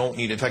 You don't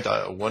need, in fact,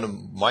 one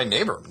of my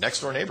next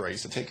door neighbor, I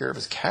used to take care of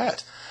his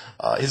cat.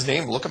 His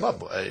name, look him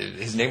up.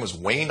 His name was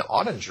Wayne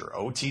Ottinger,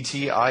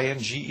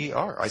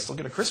 Ottinger. I still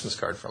get a Christmas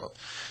card from him.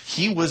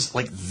 He was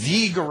like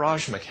the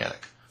garage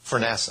mechanic for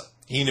NASA.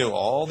 He knew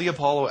all the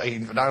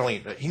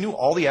he knew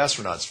all the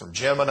astronauts from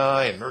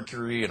Gemini and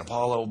Mercury and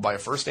Apollo by a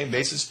first name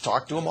basis,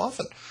 talked to him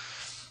often.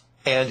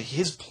 And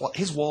his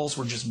walls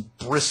were just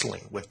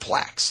bristling with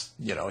plaques.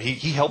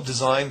 He helped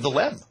design the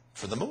LEM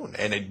for the moon.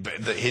 And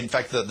in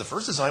fact, the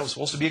first design was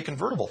supposed to be a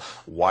convertible.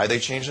 Why they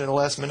changed it in the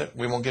last minute,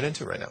 we won't get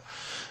into right now.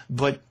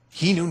 But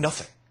he knew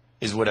nothing,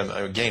 is what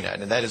I'm getting at.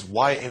 And that is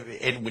why,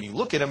 and when you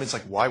look at him, it's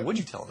like, why would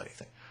you tell him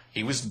anything?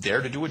 He was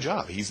there to do a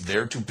job. He's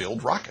there to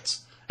build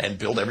rockets and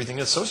build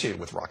everything associated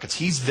with rockets.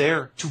 He's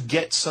there to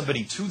get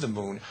somebody to the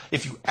moon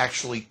if you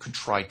actually could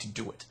try to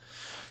do it.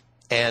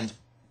 And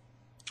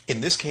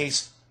in this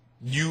case,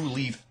 you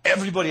leave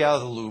everybody out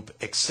of the loop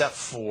except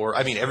for,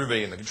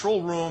 everybody in the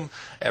control room,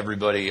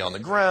 everybody on the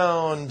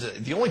ground.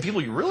 The only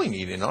people you really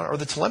need in are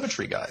the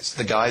telemetry guys,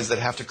 the guys that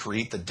have to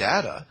create the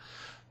data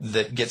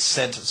that gets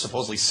sent,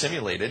 supposedly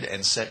simulated,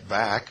 and sent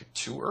back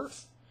to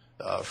Earth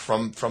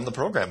from the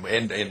program.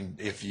 And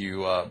if you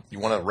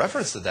want a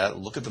reference to that,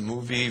 look at the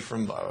movie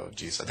from, I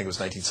think it was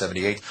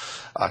 1978,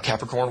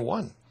 Capricorn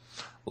 1.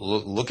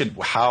 Look at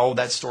how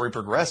that story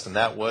progressed, and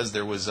that was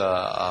there was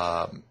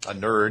a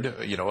nerd,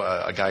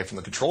 a guy from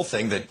the control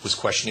thing that was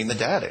questioning the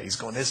data. He's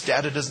going, this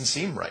data doesn't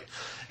seem right,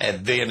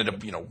 and they ended up,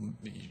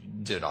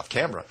 did it off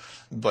camera,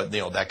 but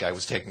that guy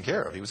was taken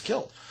care of. He was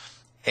killed,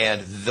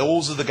 and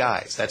those are the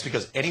guys. That's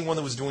because anyone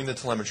that was doing the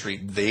telemetry,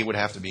 they would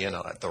have to be in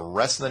on it. The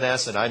rest of the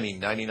NASA, and I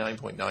mean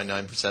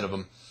 99.99% of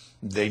them,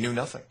 they knew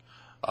nothing.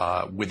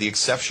 With the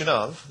exception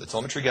of the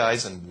telemetry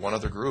guys and one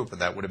other group, and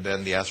that would have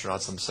been the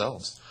astronauts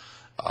themselves.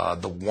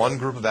 The one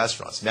group of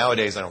astronauts.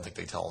 Nowadays, I don't think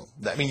they tell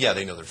them. I mean, yeah,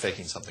 they know they're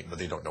faking something, but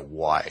they don't know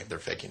why they're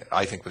faking it.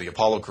 I think with the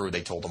Apollo crew,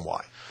 they told them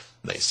why.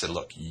 They said,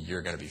 look,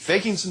 you're going to be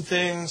faking some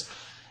things,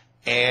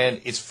 and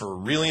it's for a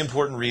really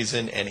important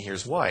reason, and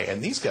here's why.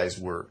 And these guys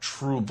were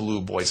true blue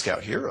Boy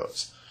Scout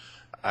heroes.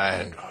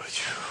 And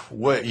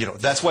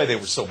that's why they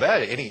were so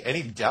bad.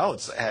 Any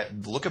doubts,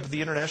 look up at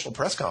the International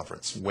Press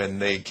Conference when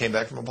they came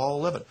back from Apollo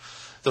 11.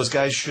 Those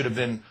guys should have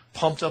been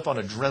pumped up on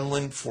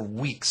adrenaline for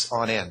weeks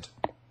on end.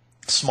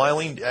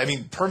 Smiling,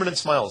 permanent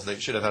smiles they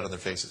should have had on their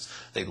faces.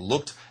 They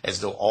looked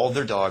as though all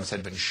their dogs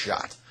had been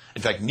shot.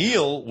 In fact,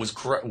 Neil was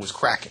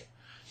cracking.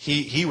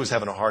 He was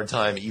having a hard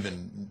time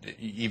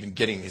even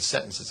getting his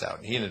sentences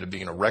out. He ended up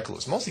being a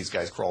recluse. Most of these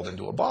guys crawled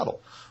into a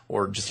bottle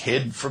or just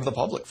hid from the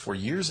public for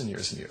years and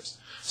years and years.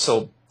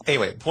 So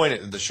anyway,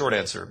 the short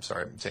answer, I'm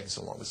sorry I'm taking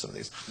so long with some of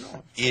these,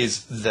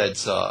 is that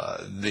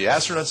the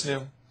astronauts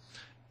knew,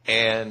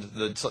 and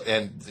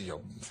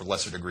for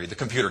lesser degree the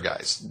computer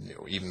guys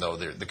knew, even though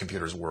the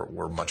computers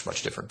were much,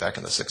 much different back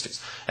in the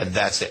 60s. And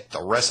that's it.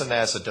 The rest of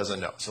NASA doesn't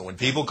know. So when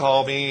people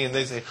call me and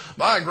they say,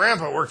 my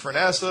grandpa worked for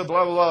NASA,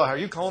 blah, blah, blah, are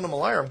you calling him a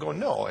liar? I'm going,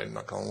 no, I'm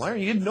not calling him a liar.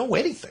 He didn't know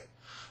anything.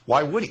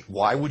 Why would he?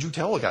 Why would you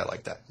tell a guy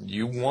like that?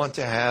 You want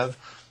to have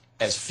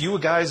as few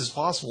guys as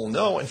possible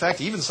know. In fact,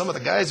 even some of the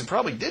guys who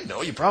probably did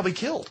know, you probably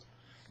killed.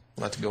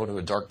 Not to go into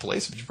a dark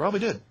place, but you probably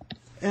did.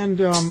 And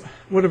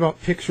what about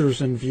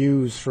pictures and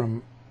views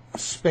from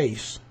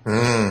space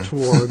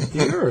toward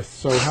the Earth?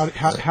 So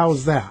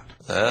how's that?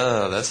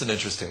 That's an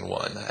interesting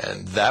one.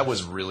 And that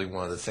was really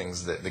one of the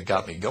things that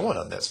got me going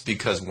on this,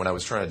 because when I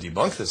was trying to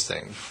debunk this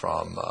thing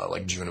from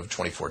June of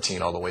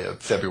 2014 all the way to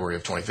February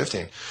of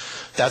 2015,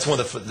 that's one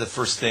of the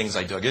first things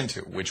I dug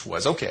into, which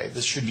was, okay,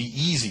 this should be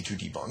easy to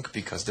debunk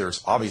because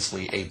there's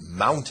obviously a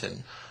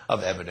mountain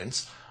of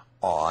evidence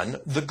on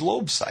the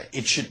globe site.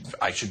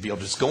 I should be able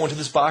to just go into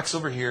this box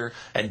over here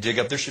and dig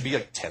up. There should be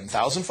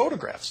 10,000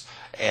 photographs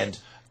and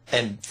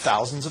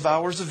thousands of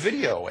hours of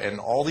video and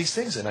all these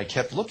things. And I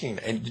kept looking.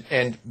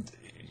 And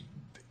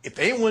if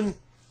anyone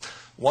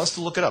wants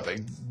to look it up,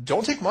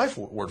 don't take my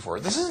word for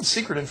it. This isn't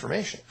secret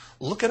information.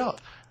 Look it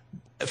up.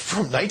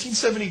 From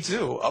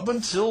 1972 up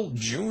until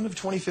June of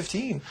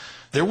 2015,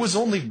 there was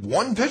only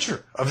one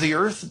picture of the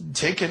Earth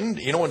taken,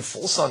 in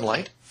full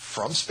sunlight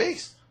from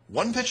space.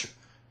 One picture.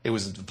 It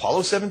was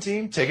Apollo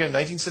 17, taken in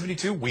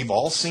 1972. We've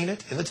all seen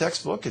it in the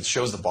textbook. It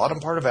shows the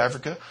bottom part of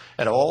Africa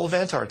and all of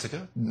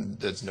Antarctica.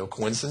 There's no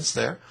coincidence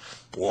there.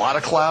 A lot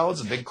of clouds,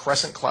 a big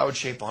crescent cloud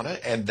shape on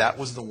it, and that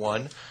was the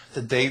one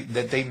that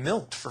they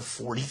milked for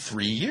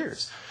 43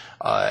 years.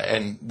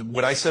 And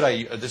when I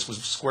said this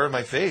was square in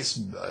my face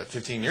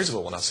 15 years ago,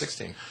 well, not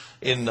 16,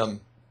 in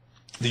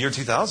the year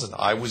 2000,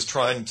 I was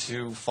trying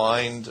to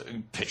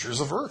find pictures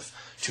of Earth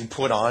to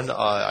put on.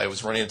 I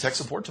was running a tech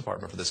support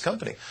department for this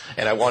company,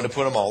 and I wanted to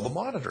put on all the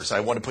monitors. I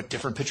wanted to put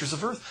different pictures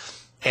of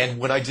Earth. And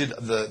when I did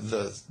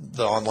the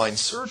online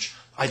search,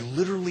 I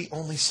literally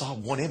only saw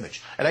one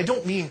image. And I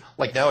don't mean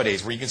like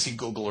nowadays where you can see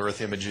Google Earth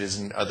images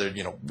and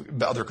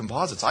other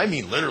composites. I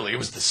mean literally it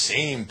was the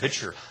same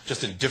picture,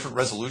 just in different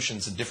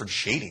resolutions and different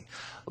shading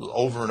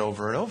over and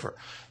over and over.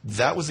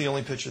 That was the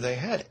only picture they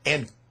had.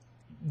 And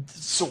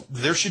so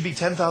there should be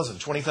 10,000,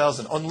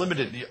 20,000,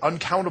 unlimited,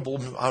 uncountable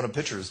amount of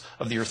pictures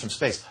of the Earth from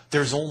space.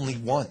 There's only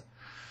one.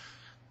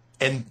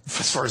 And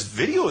as far as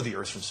video of the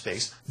Earth from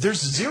space,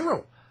 there's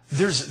zero.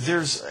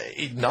 There's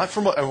not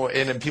from,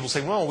 and then people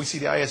say, well, we see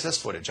the ISS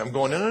footage. I'm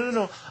going,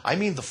 no. I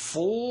mean the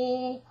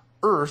full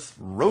Earth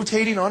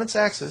rotating on its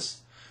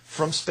axis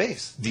from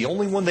space. The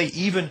only one they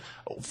even,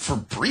 for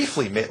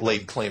briefly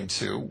laid claim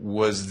to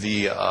was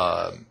the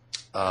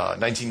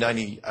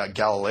 1990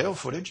 Galileo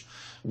footage,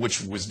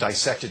 which was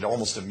dissected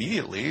almost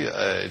immediately,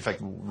 in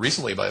fact,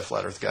 recently by a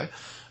flat Earth guy.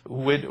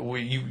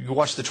 You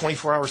watched the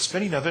 24-hour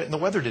spinning of it, and the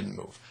weather didn't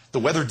move. The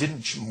weather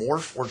didn't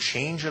morph or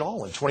change at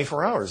all in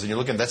 24 hours. And you're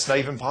looking, that's not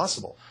even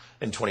possible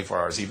in 24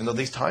 hours, even though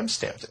they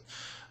time-stamped it.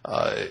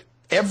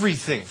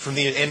 Everything from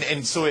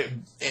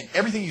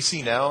everything you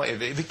see now,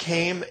 if it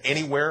came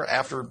anywhere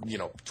after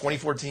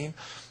 2014,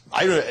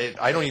 I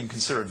don't even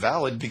consider it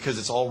valid because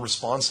it's all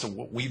response to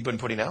what we've been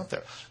putting out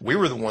there. We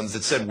were the ones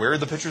that said, where are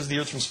the pictures of the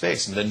Earth from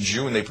space? And then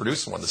June, they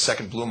produced one, the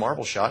second blue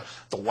marble shot.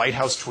 The White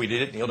House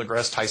tweeted it. Neil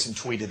deGrasse Tyson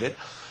tweeted it.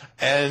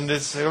 And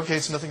it's, okay,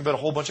 it's nothing but a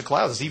whole bunch of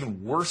clouds. It's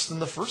even worse than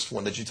the first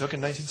one that you took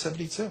in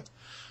 1972.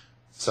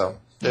 So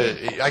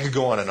I could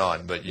go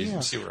on, but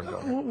you see where I'm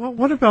going. Well,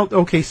 what about,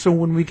 so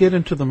when we get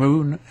into the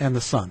moon and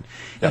the sun,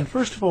 and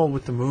first of all,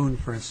 with the moon,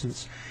 for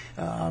instance,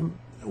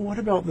 what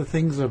about the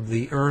things of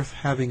the Earth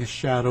having a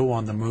shadow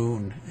on the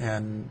moon,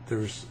 and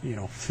there's,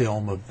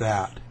 film of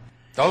that?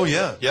 Oh,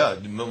 yeah.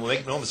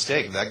 Make no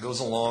mistake. That goes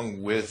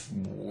along with,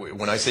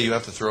 when I say you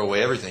have to throw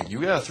away everything,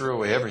 you got to throw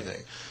away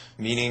everything.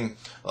 Meaning,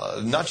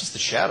 not just the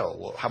shadow.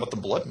 Well, how about the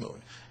blood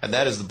moon? And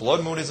that is, the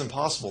blood moon is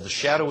impossible. The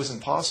shadow is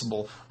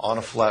impossible on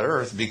a flat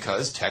Earth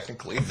because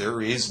technically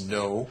there is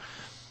no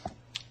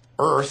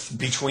Earth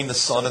between the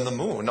sun and the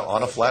moon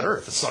on a flat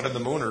Earth. The sun and the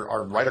moon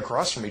are right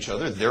across from each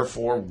other.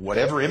 Therefore,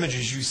 whatever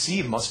images you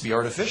see must be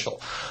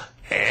artificial.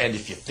 And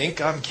if you think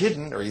I'm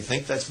kidding, or you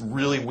think that's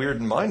really weird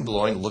and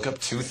mind-blowing, look up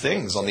two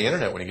things on the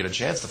internet when you get a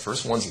chance. The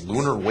first one's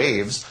lunar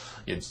waves.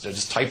 You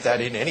just type that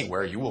in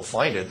anywhere, you will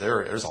find it.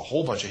 There's a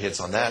whole bunch of hits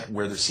on that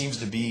where there seems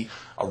to be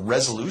a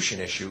resolution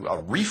issue, a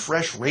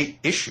refresh rate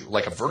issue,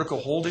 like a vertical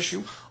hold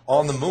issue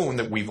on the moon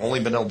that we've only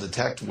been able to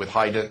detect with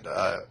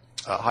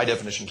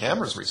high-definition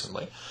cameras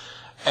recently.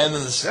 And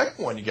then the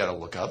second one you got to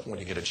look up when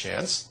you get a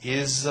chance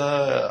is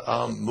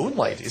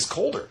moonlight is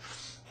colder.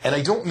 And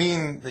I don't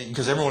mean,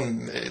 because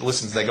everyone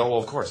listens, they go, well,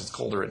 of course, it's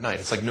colder at night.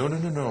 It's like, no.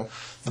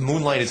 The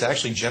moonlight is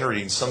actually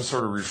generating some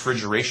sort of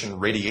refrigeration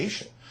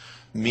radiation.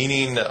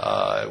 Meaning,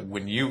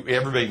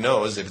 everybody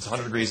knows if it's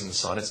 100 degrees in the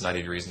sun, it's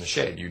 90 degrees in the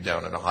shade. You're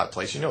down in a hot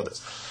place, you know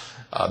this.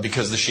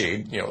 Because the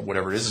shade,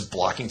 whatever it is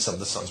blocking some of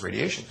the sun's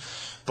radiation.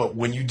 But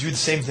when you do the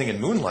same thing in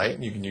moonlight,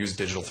 you can use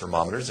digital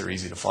thermometers, they're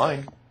easy to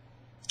find.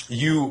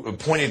 You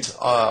point it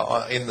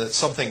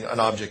an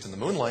object in the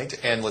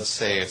moonlight, and let's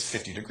say it's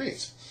 50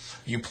 degrees.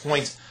 You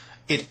point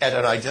it at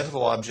an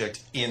identical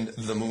object in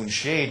the moon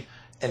shade,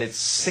 and it's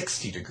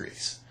 60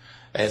 degrees.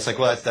 And it's like,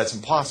 well, that's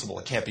impossible.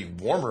 It can't be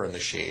warmer in the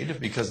shade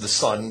because the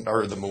sun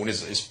or the moon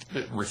is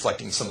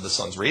reflecting some of the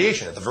sun's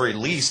radiation. At the very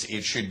least,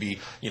 it should be,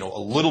 a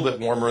little bit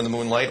warmer in the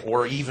moonlight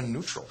or even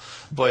neutral.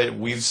 But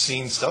we've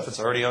seen stuff, it's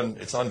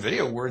on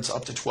video where it's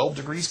up to 12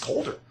 degrees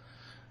colder.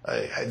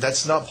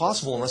 That's not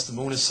possible unless the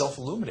moon is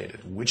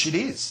self-illuminated, which it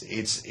is.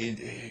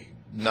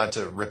 Not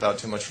to rip out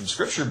too much from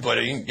Scripture, but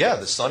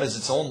the sun is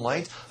its own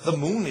light. The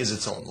moon is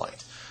its own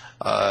light.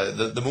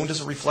 The moon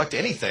doesn't reflect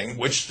anything,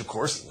 which, of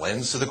course,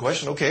 lends to the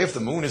question, okay, if the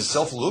moon is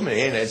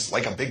self-illuminating and it's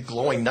like a big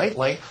glowing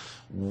nightlight,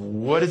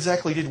 what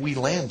exactly did we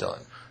land on?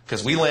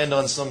 Because we land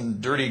on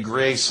some dirty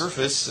gray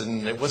surface,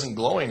 and it wasn't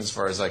glowing as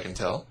far as I can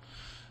tell.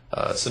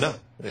 The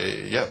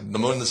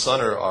moon and the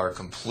sun are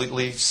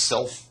completely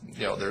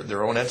they're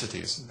their own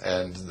entities,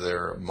 and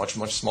they're much,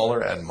 much smaller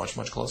and much,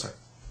 much closer.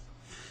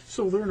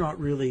 So they're not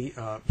really,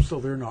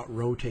 they're not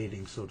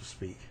rotating, so to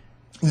speak.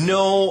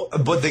 No,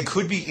 but they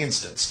could be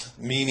instanced,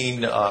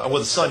 meaning,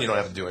 the sun you don't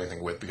have to do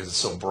anything with because it's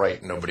so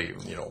bright, nobody,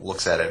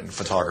 looks at it, and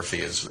photography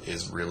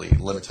is really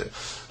limited.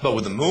 But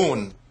with the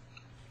moon,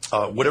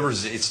 whatever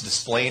it's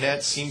displaying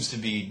at seems to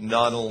be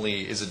not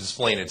only is it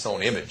displaying its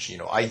own image,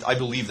 I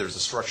believe there's a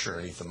structure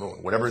underneath the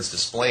moon. Whatever it's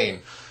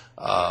displaying,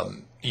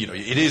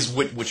 it is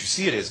what you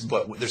see it is,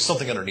 but there's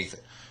something underneath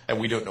it, and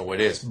we don't know what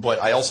it is.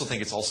 But I also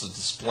think it's also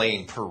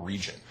displaying per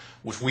region,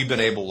 which we've been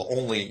able to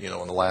only, in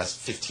the last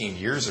 15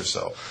 years or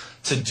so,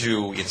 to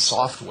do in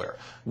software,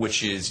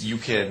 which is you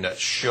can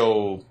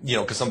show,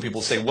 because some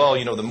people say, well,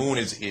 the moon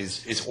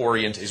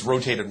is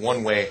rotated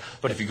one way,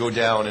 but if you go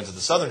down into the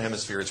southern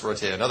hemisphere, it's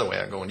rotated another way.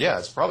 I'm going, yeah,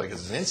 it's probably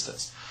because it's an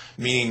instance.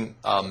 Meaning,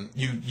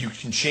 you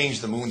can change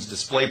the moon's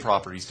display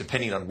properties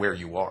depending on where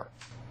you are.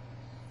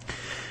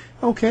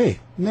 Okay,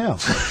 now,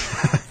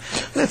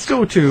 let's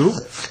go to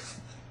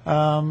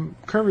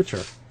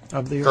curvature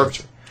of the Earth.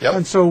 Curvature, yep.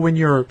 And so when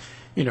you're,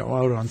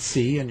 out on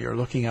sea and you're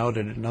looking out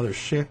at another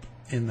ship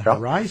in the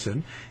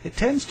horizon, it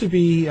tends to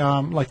be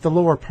like the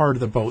lower part of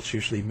the boat's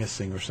usually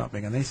missing or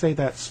something, and they say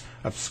that's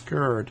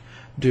obscured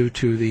due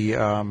to the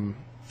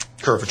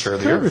curvature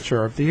of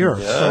the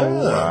Earth. Yeah.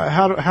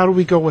 So how do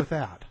we go with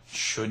that?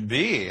 Should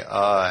be,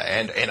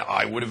 and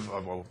I would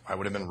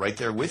have been right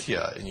there with you,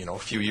 a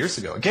few years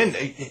ago. Again,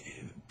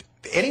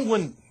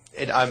 anyone.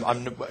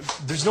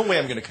 There's no way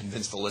I'm going to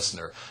convince the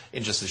listener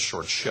in just this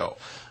short show.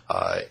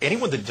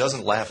 Anyone that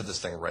doesn't laugh at this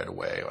thing right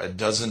away,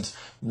 doesn't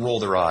roll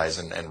their eyes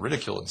and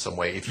ridicule it in some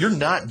way, if you're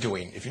not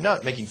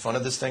making fun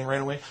of this thing right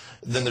away,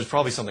 then there's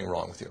probably something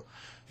wrong with you.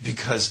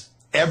 Because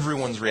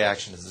everyone's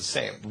reaction is the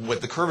same.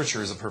 What the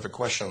curvature is a perfect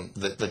question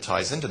that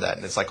ties into that.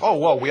 And it's like, oh,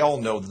 well, we all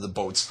know that the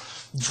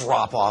boats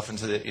drop off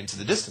into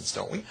the distance,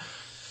 don't we?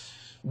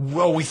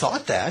 Well, we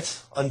thought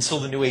that until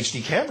the new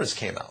HD cameras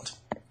came out.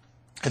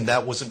 And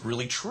that wasn't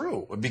really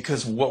true,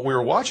 because what we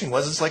were watching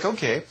was, it's like,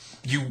 okay,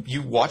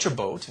 you watch a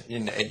boat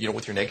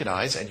with your naked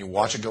eyes, and you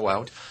watch it go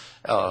out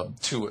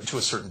to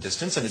a certain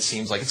distance, and it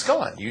seems like it's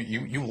gone.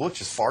 You look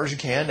as far as you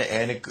can,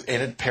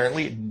 and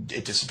apparently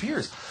it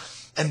disappears.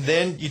 And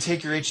then you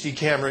take your HD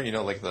camera,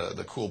 like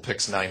the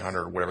Coolpix 900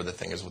 or whatever the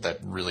thing is with that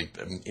really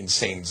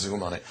insane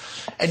zoom on it,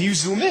 and you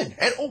zoom in,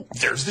 and oh,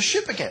 there's the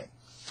ship again.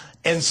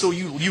 And so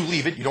you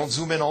leave it, you don't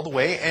zoom in all the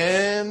way,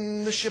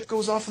 and the ship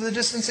goes off in the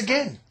distance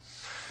again.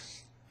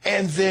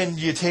 And then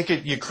you take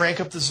it, you crank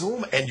up the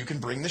zoom, and you can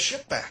bring the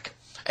ship back.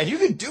 And you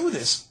can do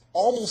this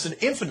almost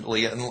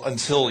infinitely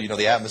until,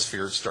 the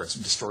atmosphere starts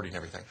distorting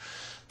everything.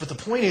 But the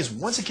point is,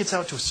 once it gets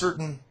out to a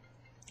certain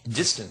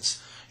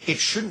distance, it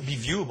shouldn't be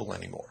viewable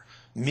anymore.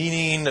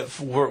 Meaning,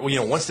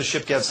 once the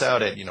ship gets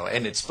out at,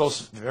 and it's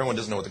supposed to, if everyone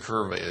doesn't know what the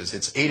curve is,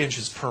 it's 8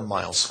 inches per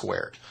mile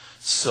squared.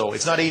 So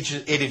it's not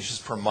 8 inches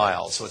per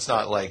mile. So it's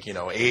not like,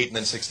 8 and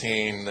then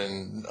 16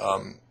 and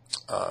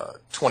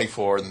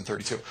 24 and then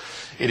 32.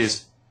 It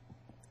is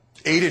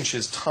 8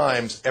 inches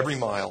times every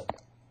mile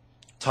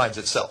times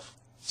itself.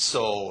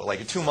 So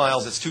like at 2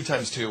 miles, it's 2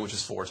 times 2, which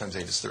is 4 times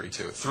 8 is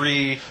 32.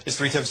 3 is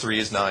 3 times 3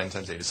 is 9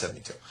 times 8 is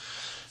 72.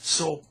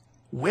 So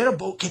when a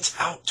boat gets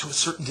out to a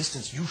certain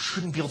distance, you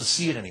shouldn't be able to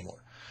see it anymore.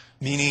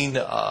 Meaning,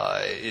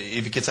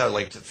 if it gets out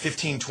like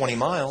 15, 20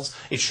 miles,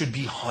 it should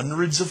be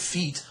hundreds of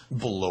feet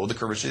below the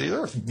curvature of the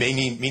earth,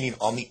 meaning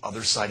on the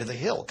other side of the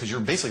hill, because you're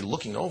basically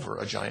looking over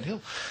a giant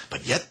hill.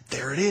 But yet,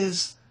 there it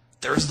is.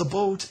 There's the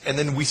boat. And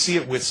then we see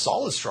it with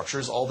solid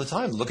structures all the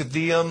time. Look at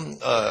the,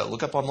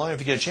 look up online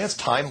if you get a chance,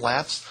 time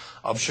lapse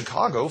of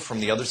Chicago from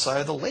the other side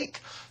of the lake.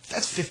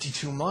 That's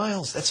 52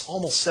 miles. That's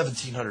almost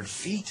 1,700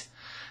 feet.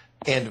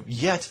 And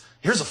yet,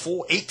 here's a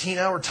full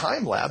 18-hour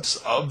time lapse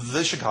of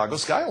the Chicago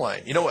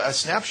skyline. A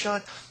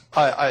snapshot,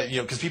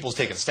 because people's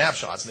taking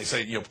snapshots, and they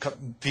say,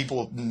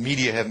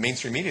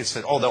 mainstream media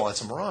said, oh, no,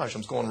 that's a mirage.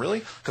 I'm going, really?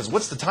 Because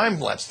what's the time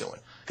lapse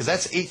doing? Because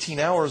that's 18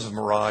 hours of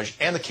mirage,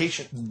 and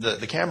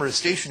the camera is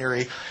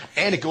stationary,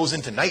 and it goes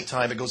into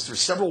nighttime. It goes through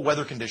several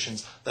weather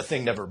conditions. The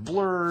thing never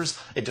blurs.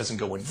 It doesn't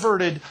go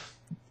inverted.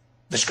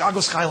 The Chicago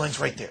skyline's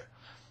right there.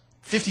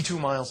 52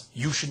 miles.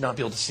 You should not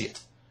be able to see it.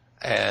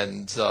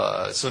 And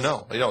so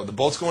no, the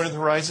boat's going to the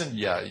horizon.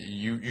 Yeah,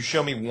 you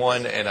show me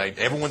one, and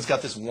everyone's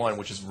got this one,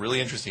 which is really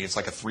interesting. It's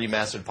like a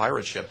 3-masted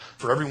pirate ship.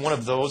 For every one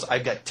of those,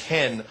 I've got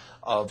 10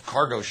 of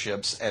cargo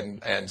ships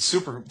and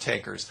super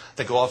tankers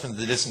that go off into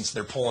the distance.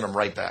 They're pulling them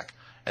right back,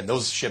 and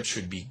those ships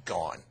should be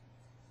gone.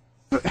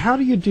 How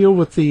do you deal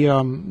with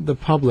the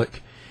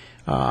public?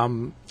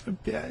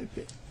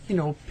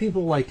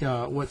 People like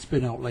what's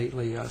been out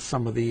lately.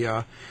 Some of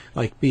the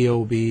like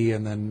B.O.B.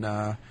 and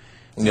then.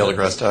 Neil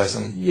deGrasse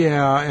Tyson.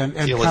 Yeah, and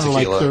kind of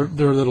like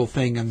their little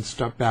thing and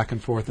stuff back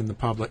and forth in the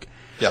public.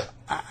 Yeah.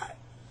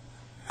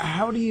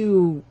 How do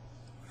you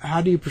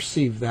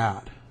perceive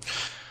that?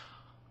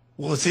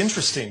 Well, it's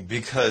interesting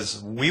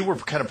because we were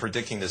kind of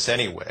predicting this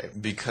anyway,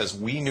 because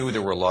we knew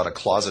there were a lot of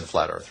closet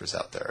flat earthers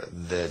out there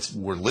that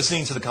were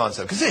listening to the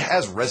concept, because it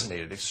has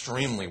resonated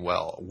extremely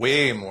well,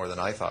 way more than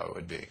I thought it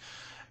would be.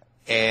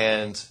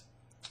 And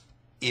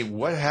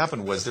what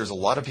happened was there's a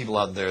lot of people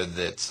out there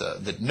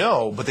that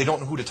know, but they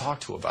don't know who to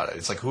talk to about it.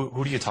 It's like,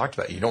 who do you talk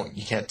to about it?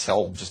 You can't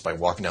tell just by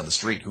walking down the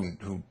street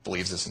who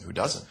believes this and who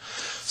doesn't.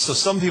 So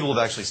some people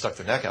have actually stuck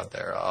their neck out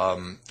there.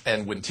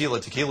 And when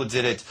Tequila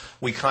did it,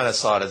 we kind of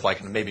saw it as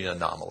like maybe an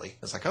anomaly.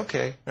 It's like,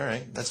 okay, all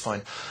right, that's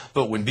fine.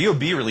 But when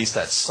B.O.B. released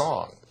that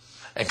song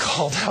and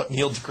called out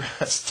Neil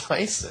deGrasse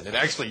Tyson and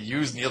actually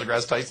used Neil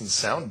deGrasse Tyson's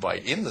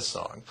soundbite in the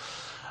song,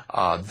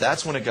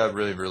 that's when it got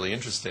really, really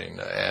interesting.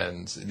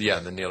 And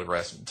yeah, then Neil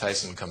deGrasse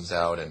Tyson comes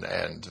out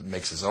and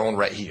makes his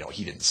own.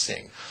 He didn't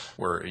sing.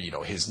 Where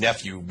his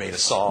nephew made a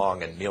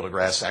song, and Neil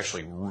deGrasse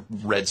actually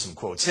read some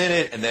quotes in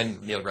it. And then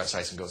Neil deGrasse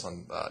Tyson goes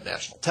on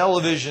national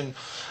television,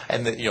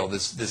 and then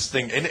this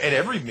thing, and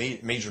every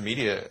major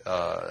media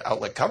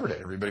outlet covered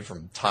it. Everybody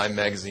from Time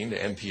magazine to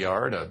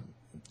NPR to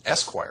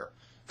Esquire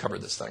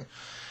covered this thing.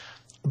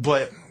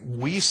 But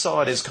we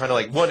saw it as kind of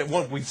like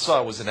what we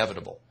saw was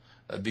inevitable.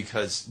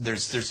 Because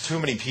there's too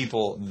many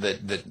people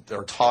that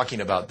are talking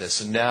about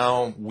this, and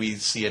now we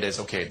see it as,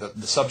 okay,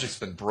 the subject's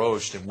been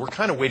broached, and we're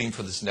kind of waiting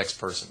for this next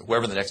person,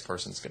 whoever the next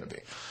person's going to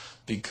be,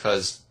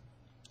 because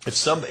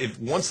if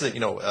once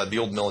the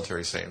old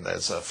military saying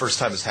that's first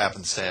time is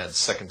happenstance,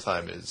 second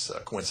time is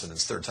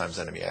coincidence, third time's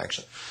enemy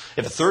action.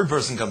 If a third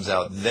person comes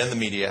out, then the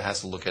media has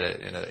to look at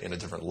it in a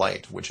different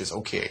light, which is,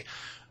 okay,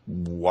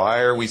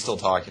 why are we still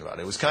talking about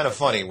it? It was kind of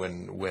funny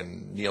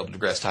when Neil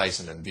deGrasse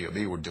Tyson and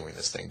B.O.B. were doing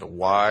this thing, but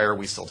why are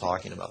we still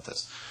talking about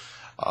this?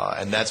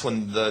 And that's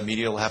when the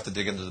media will have to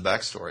dig into the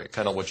backstory,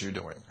 kind of what you're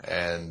doing,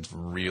 and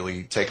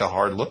really take a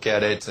hard look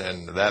at it.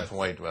 And at that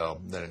point,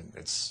 well, then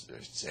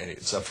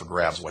it's up for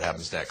grabs what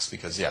happens next,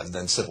 because, yeah,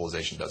 then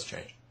civilization does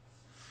change.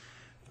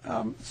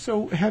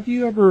 So have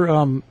you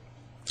ever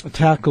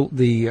tackled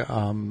the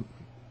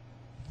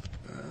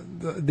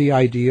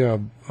idea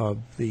of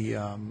the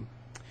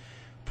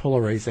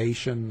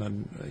polarization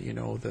and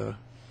the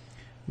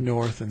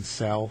north and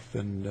south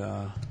and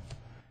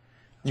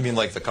you mean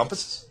like the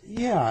compasses?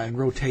 Yeah, and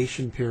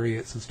rotation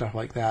periods and stuff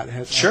like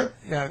that. Sure.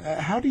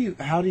 How do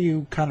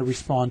you kind of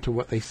respond to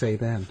what they say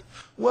then?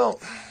 Well,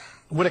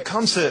 when it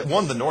comes to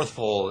the North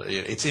Pole,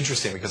 it's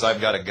interesting because I've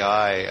got a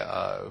guy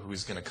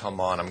who's going to come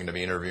on. I'm going to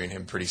be interviewing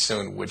him pretty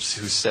soon, who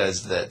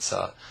says that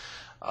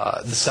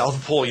the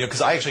South Pole.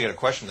 Because I actually got a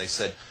question. They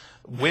said,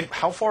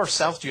 how far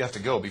south do you have to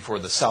go before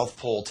the South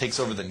Pole takes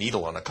over the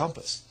needle on a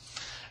compass?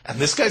 And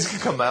this guy's going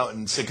to come out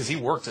and say, because he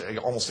worked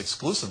almost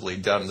exclusively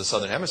down in the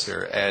Southern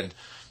Hemisphere, and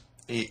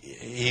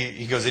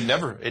he goes, it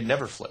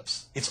never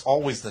flips. It's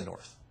always the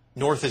north.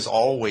 North is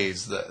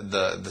always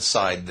the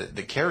side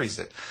that carries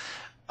it.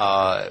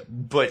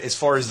 But as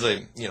far as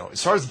the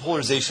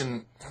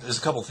polarization, there's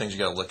a couple of things you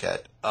got to look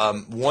at.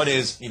 One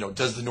is,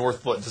 does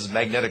the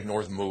magnetic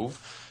north move?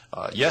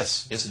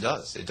 Yes, it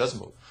does. It does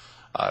move.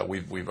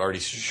 We've already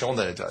shown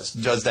that it does.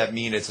 Does that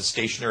mean it's a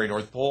stationary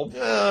North Pole?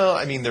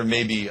 There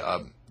may be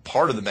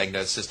part of the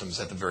magnetic systems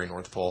at the very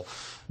North Pole,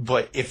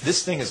 but if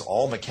this thing is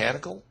all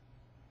mechanical,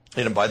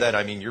 and by that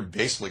I mean you're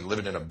basically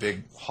living in a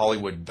big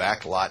Hollywood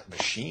backlot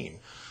machine,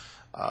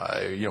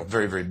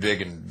 very, very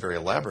big and very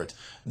elaborate,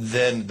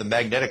 then the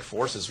magnetic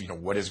forces,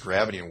 what is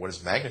gravity and what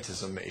is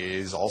magnetism,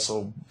 is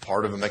also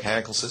part of a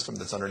mechanical system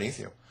that's underneath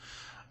you.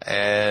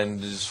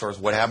 And as far as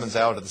what happens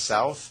out at the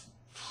south,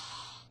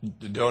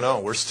 don't know.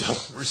 We're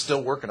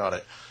still working on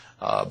it,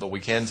 but we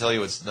can tell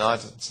you it's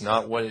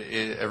not what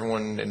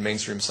everyone in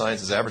mainstream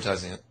science is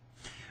advertising it.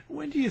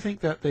 When do you think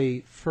that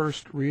they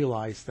first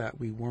realized that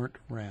we weren't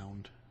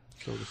round,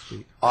 so to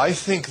speak? I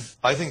think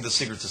the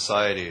secret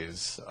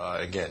societies,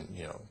 again,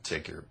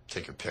 take your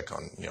pick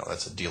on,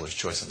 that's a dealer's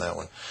choice on that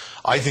one.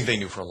 I think they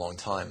knew for a long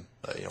time,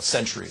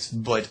 centuries.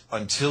 But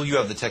until you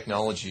have the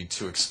technology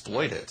to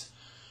exploit it,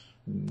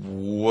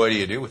 what do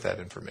you do with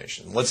that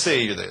information? Let's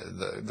say you're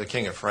the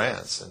king of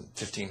France in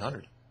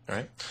 1500,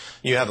 right?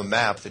 You have a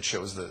map that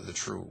shows the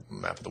true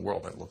map of the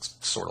world, and it looks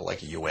sort of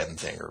like a UN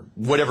thing or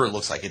whatever it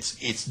looks like.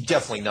 It's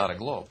definitely not a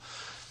globe.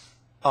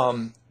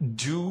 What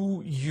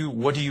do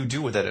you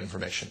do with that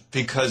information?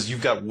 Because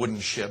you've got wooden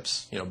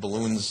ships,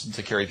 balloons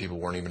to carry people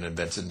weren't even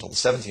invented until the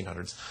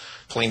 1700s.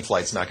 Plane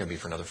flight's not going to be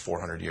for another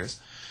 400 years.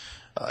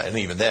 And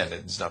even then,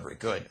 it's not very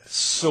good.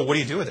 So what do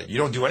you do with it? You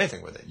don't do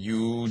anything with it.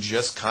 You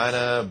just kind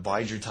of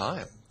bide your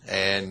time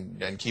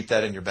and keep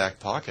that in your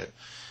back pocket.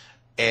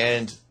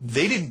 And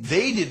they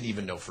didn't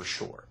even know for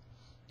sure,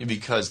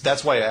 because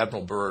that's why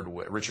Admiral Byrd,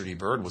 Richard E.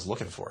 Byrd, was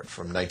looking for it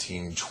from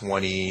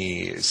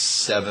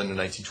 1927 to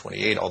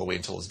 1928, all the way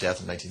until his death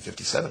in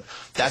 1957.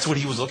 That's what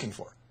he was looking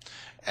for.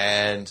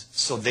 And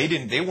so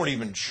they weren't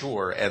even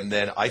sure. And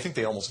then I think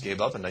they almost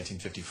gave up in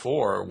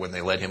 1954 when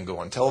they let him go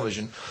on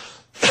television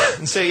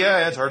and say,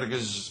 yeah, Antarctica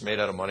is just made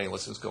out of money.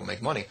 Let's just go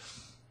make money.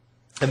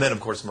 And then, of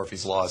course,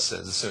 Murphy's Law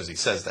says as soon as he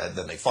says that,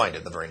 then they find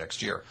it the very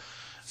next year.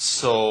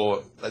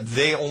 So I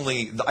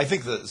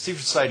think the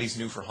secret societies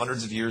knew for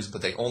hundreds of years,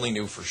 but they only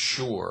knew for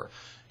sure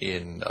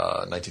in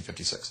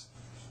 1956.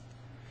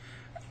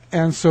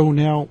 And so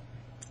now,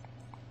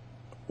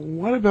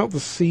 what about the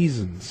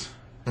seasons?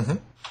 Mm-hmm.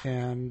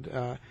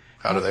 And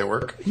how do they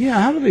work?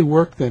 Yeah, how do they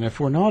work then? If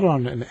we're not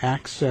on an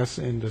axis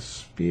and a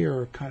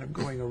sphere kind of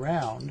going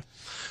around.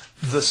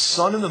 The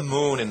sun and the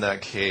moon in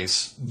that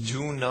case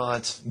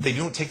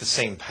don't take the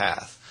same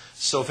path.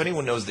 So if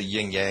anyone knows the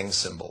yin-yang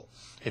symbol,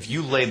 if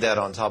you laid that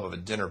on top of a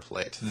dinner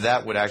plate,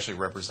 that would actually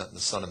represent the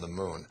sun and the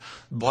moon.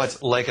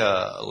 But like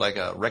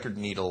a record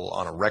needle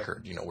on a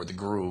record, where the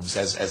grooves,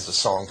 as the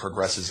song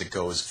progresses, it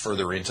goes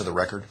further into the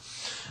record.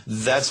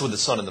 That's what the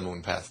sun and the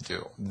moon path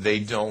do. They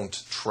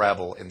don't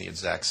travel in the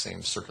exact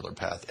same circular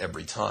path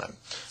every time.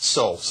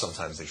 So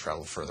sometimes they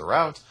travel further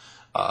out,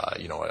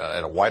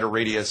 at a wider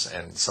radius,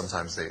 and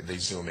sometimes they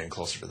zoom in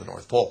closer to the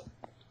North Pole.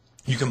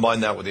 You combine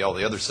that with all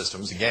the other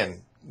systems,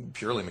 again,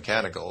 purely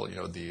mechanical,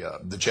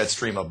 the jet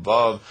stream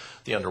above,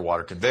 the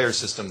underwater conveyor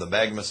system, the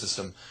magma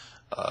system,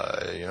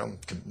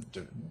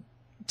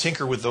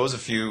 tinker with those a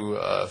few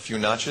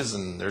notches,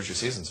 and there's your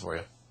seasons for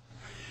you.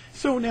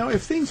 So now,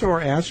 if things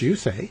are as you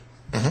say,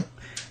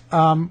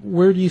 mm-hmm.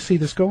 Where do you see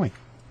this going?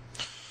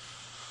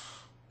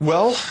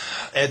 Well,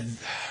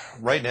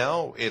 right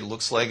now, it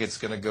looks like it's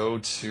going to go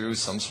to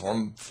some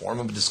form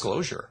of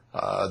disclosure.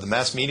 The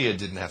mass media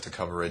didn't have to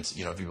cover it.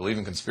 If you believe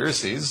in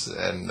conspiracies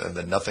and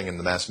that nothing in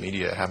the mass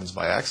media happens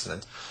by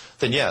accident,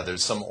 then yeah,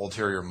 there's some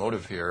ulterior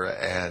motive here,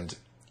 and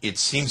it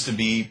seems to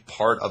be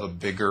part of a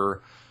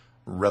bigger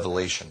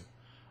revelation.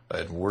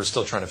 And we're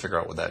still trying to figure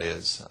out what that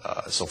is.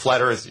 So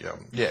flat Earth,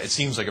 it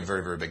seems like a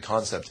very, very big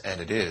concept, and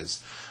it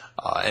is.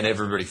 And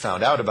everybody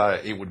found out about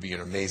it, it would be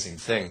an amazing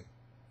thing.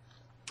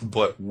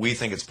 But we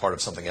think it's part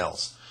of something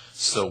else.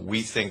 So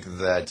we think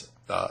that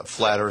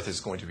flat Earth is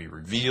going to be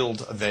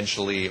revealed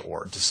eventually,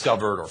 or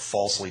discovered, or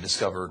falsely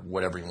discovered,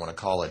 whatever you want to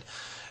call it.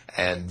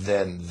 And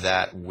then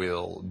that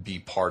will be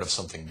part of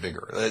something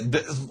bigger.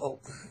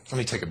 Let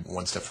me take it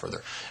one step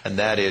further. And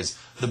that is,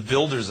 the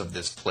builders of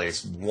this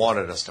place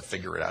wanted us to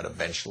figure it out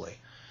eventually.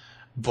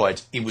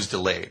 But it was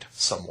delayed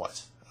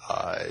somewhat.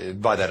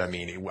 By that I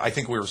mean, I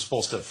think we were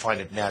supposed to find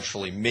it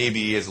naturally,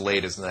 maybe as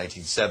late as the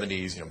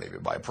 1970s, maybe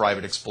by a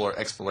private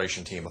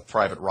exploration team, a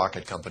private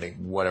rocket company,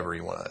 whatever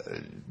you want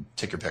to,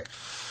 take your pick.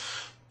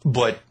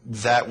 But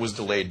that was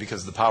delayed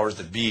because the powers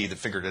that be that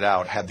figured it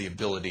out had the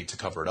ability to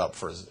cover it up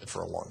for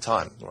a long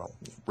time,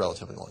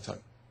 relatively long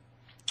time.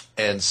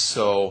 And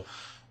so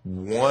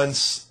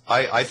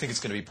I think it's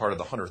going to be part of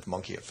the 100th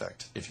monkey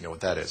effect, if you know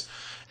what that is.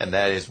 And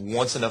that is,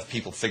 once enough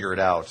people figure it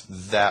out,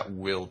 that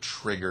will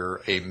trigger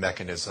a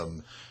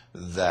mechanism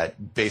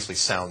that basically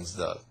sounds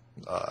the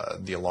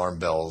alarm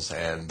bells,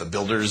 and the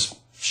builders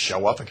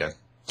show up again.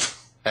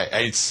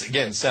 It's,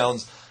 again,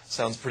 sounds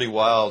pretty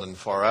wild and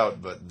far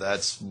out, but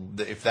that's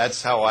the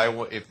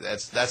storyline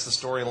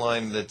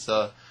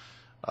that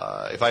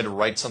if I had to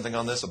write something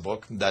on this, a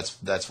book,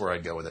 that's where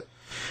I'd go with it.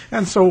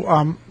 And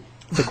so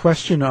the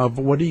question of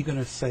what are you going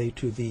to say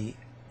to the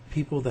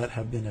people that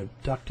have been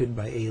abducted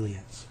by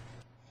aliens?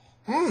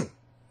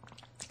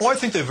 Well, I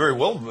think they very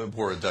well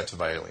were abducted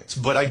by aliens,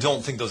 but I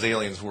don't think those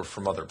aliens were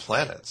from other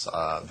planets.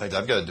 In fact,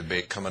 I've got a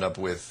debate coming up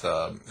with,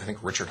 I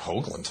think, Richard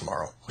Hoagland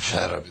tomorrow, which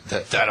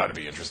that ought to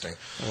be interesting.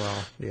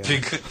 Well, yeah.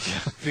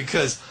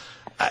 Because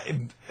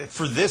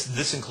for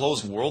this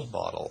enclosed world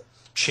model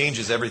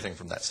changes everything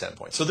from that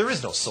standpoint. So there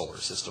is no solar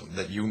system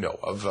that you know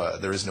of.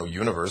 There is no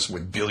universe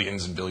with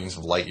billions and billions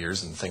of light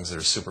years and things that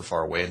are super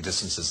far away and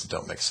distances that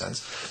don't make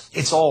sense.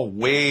 It's all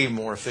way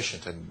more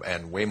efficient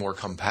and way more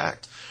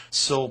compact.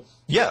 So,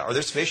 yeah, are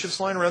there spaceships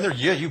flying around there?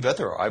 Yeah, you bet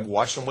there are. I've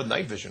watched them with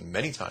night vision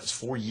many times,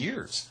 for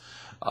years.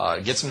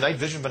 Get some night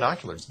vision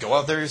binoculars. Go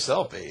out there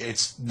yourself.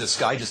 The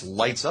sky just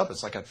lights up.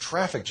 It's like a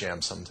traffic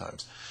jam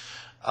sometimes.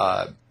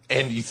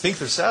 And you think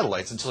they're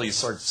satellites until you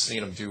start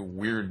seeing them do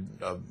weird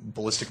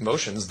ballistic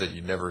motions that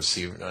you never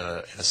see in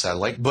a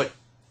satellite. But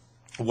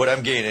what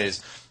I'm getting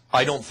is,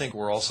 I don't think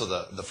we're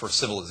also the first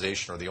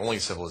civilization or the only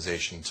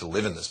civilization to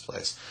live in this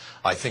place.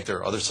 I think there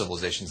are other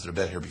civilizations that have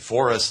been here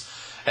before us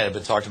and have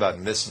been talked about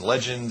in myths and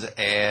legend,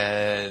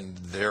 and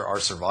there are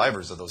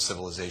survivors of those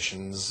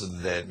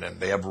civilizations that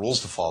they have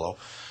rules to follow.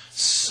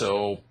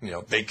 So,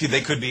 they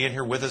could be in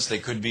here with us. They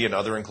could be in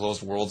other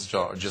enclosed worlds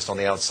just on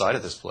the outside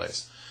of this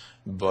place.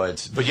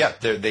 But yeah,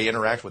 they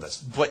interact with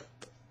us. But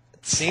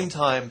at the same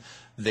time,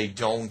 they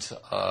don't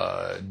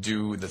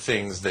do the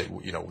things that,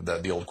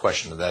 the old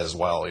question of that as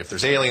well. If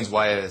there's aliens,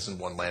 why hasn't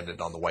one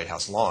landed on the White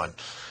House lawn?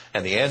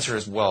 And the answer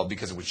is, well,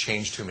 because it would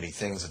change too many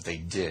things if they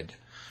did.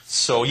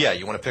 So, yeah,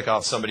 you want to pick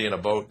off somebody in a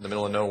boat in the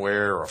middle of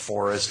nowhere or a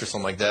forest or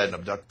something like that and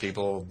abduct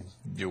people,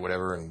 do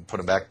whatever, and put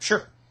them back?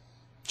 Sure.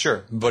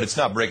 But it's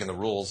not breaking the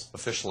rules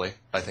officially.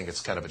 I think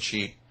it's kind of a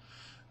cheat.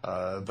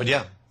 But,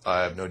 yeah,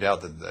 I have no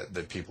doubt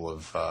that people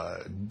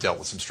have dealt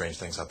with some strange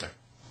things out there.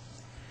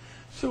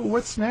 So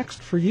what's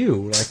next for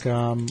you?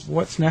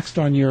 What's next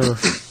on your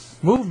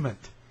movement?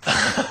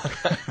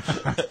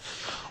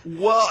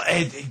 Well,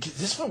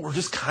 this one we're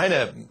just kind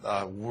of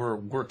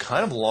we're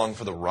kind of along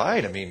for the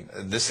ride. I mean,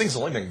 this thing's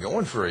only been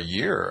going for a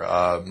year.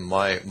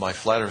 My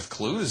Flat Earth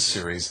Clues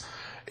series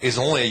is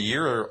only a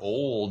year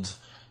old.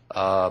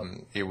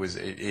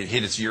 It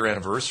hit its year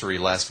anniversary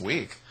last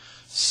week.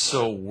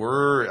 So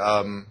we're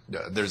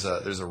there's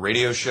a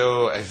radio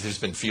show. There's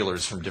been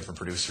feelers from different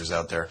producers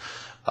out there,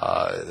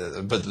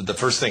 but the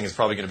first thing is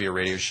probably going to be a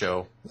radio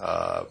show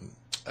that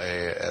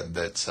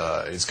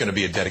is going to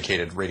be a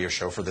dedicated radio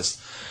show for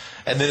this.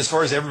 And then as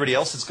far as everybody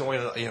else that's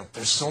going,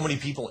 there's so many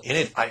people in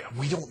it.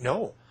 We don't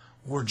know.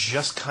 We're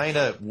just kind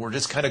of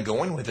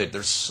going with it.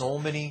 There's so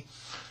many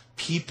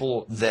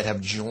people that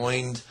have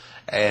joined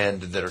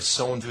and that are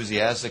so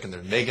enthusiastic, and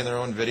they're making their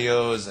own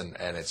videos,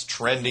 and it's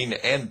trending.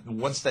 And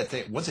once it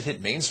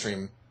hit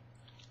mainstream,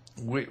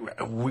 we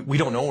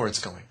don't know where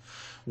it's going.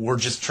 We're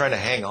just trying to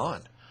hang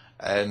on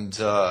and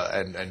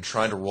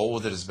trying to roll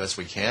with it as best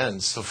we can.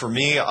 So for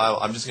me,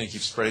 I'm just going to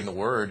keep spreading the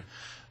word.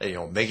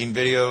 Making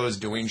videos,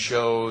 doing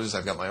shows.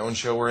 I've got my own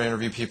show where I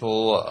interview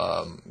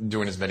people,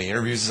 doing as many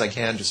interviews as I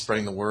can, just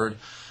spreading the word,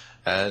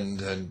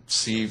 and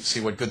see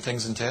what good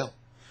things entail.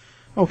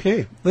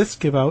 Okay, let's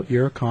give out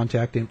your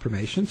contact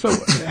information. So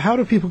how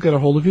do people get a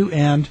hold of you,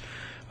 and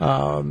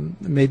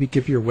maybe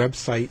give your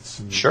websites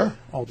and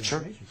all the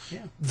information?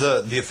 Yeah.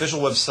 The official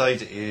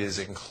website is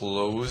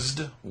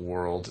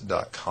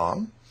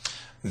enclosedworld.com.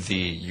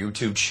 The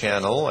YouTube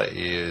channel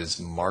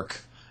is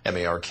Mark,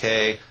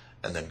 M-A-R-K,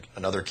 and then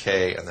another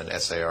K, and then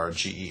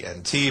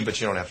S-A-R-G-E-N-T, but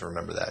you don't have to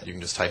remember that. You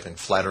can just type in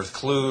Flat Earth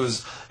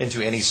Clues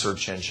into any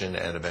search engine,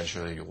 and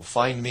eventually you will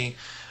find me.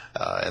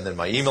 And then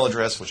my email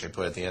address, which I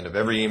put at the end of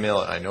every email.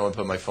 I know I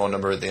put my phone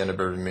number at the end of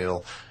every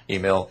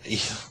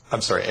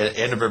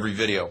end of every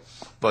video.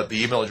 But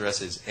the email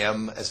address is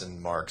M as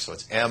in Mark, so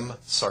it's M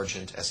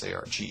Sargent,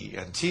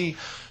 S-A-R-G-E-N-T,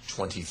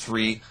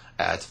 23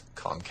 at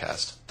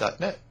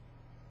Comcast.net.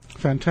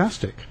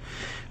 Fantastic.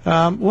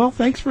 Well,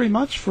 thanks very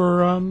much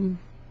for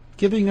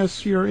giving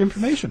us your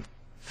information.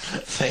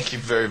 Thank you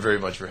very, very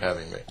much for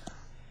having me.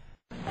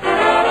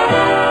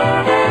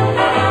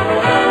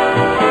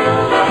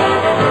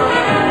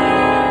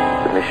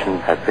 The mission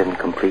has been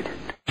completed.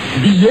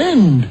 The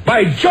end!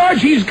 By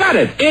George, he's got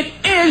it! It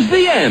is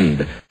the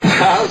end!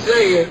 I'll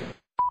say it.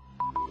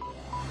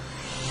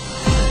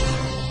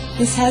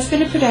 This has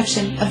been a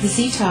production of the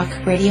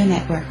Z-Talk Radio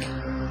Network.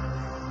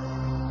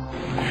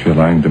 If you're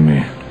lying to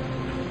me,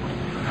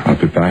 I'll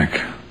be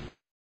back.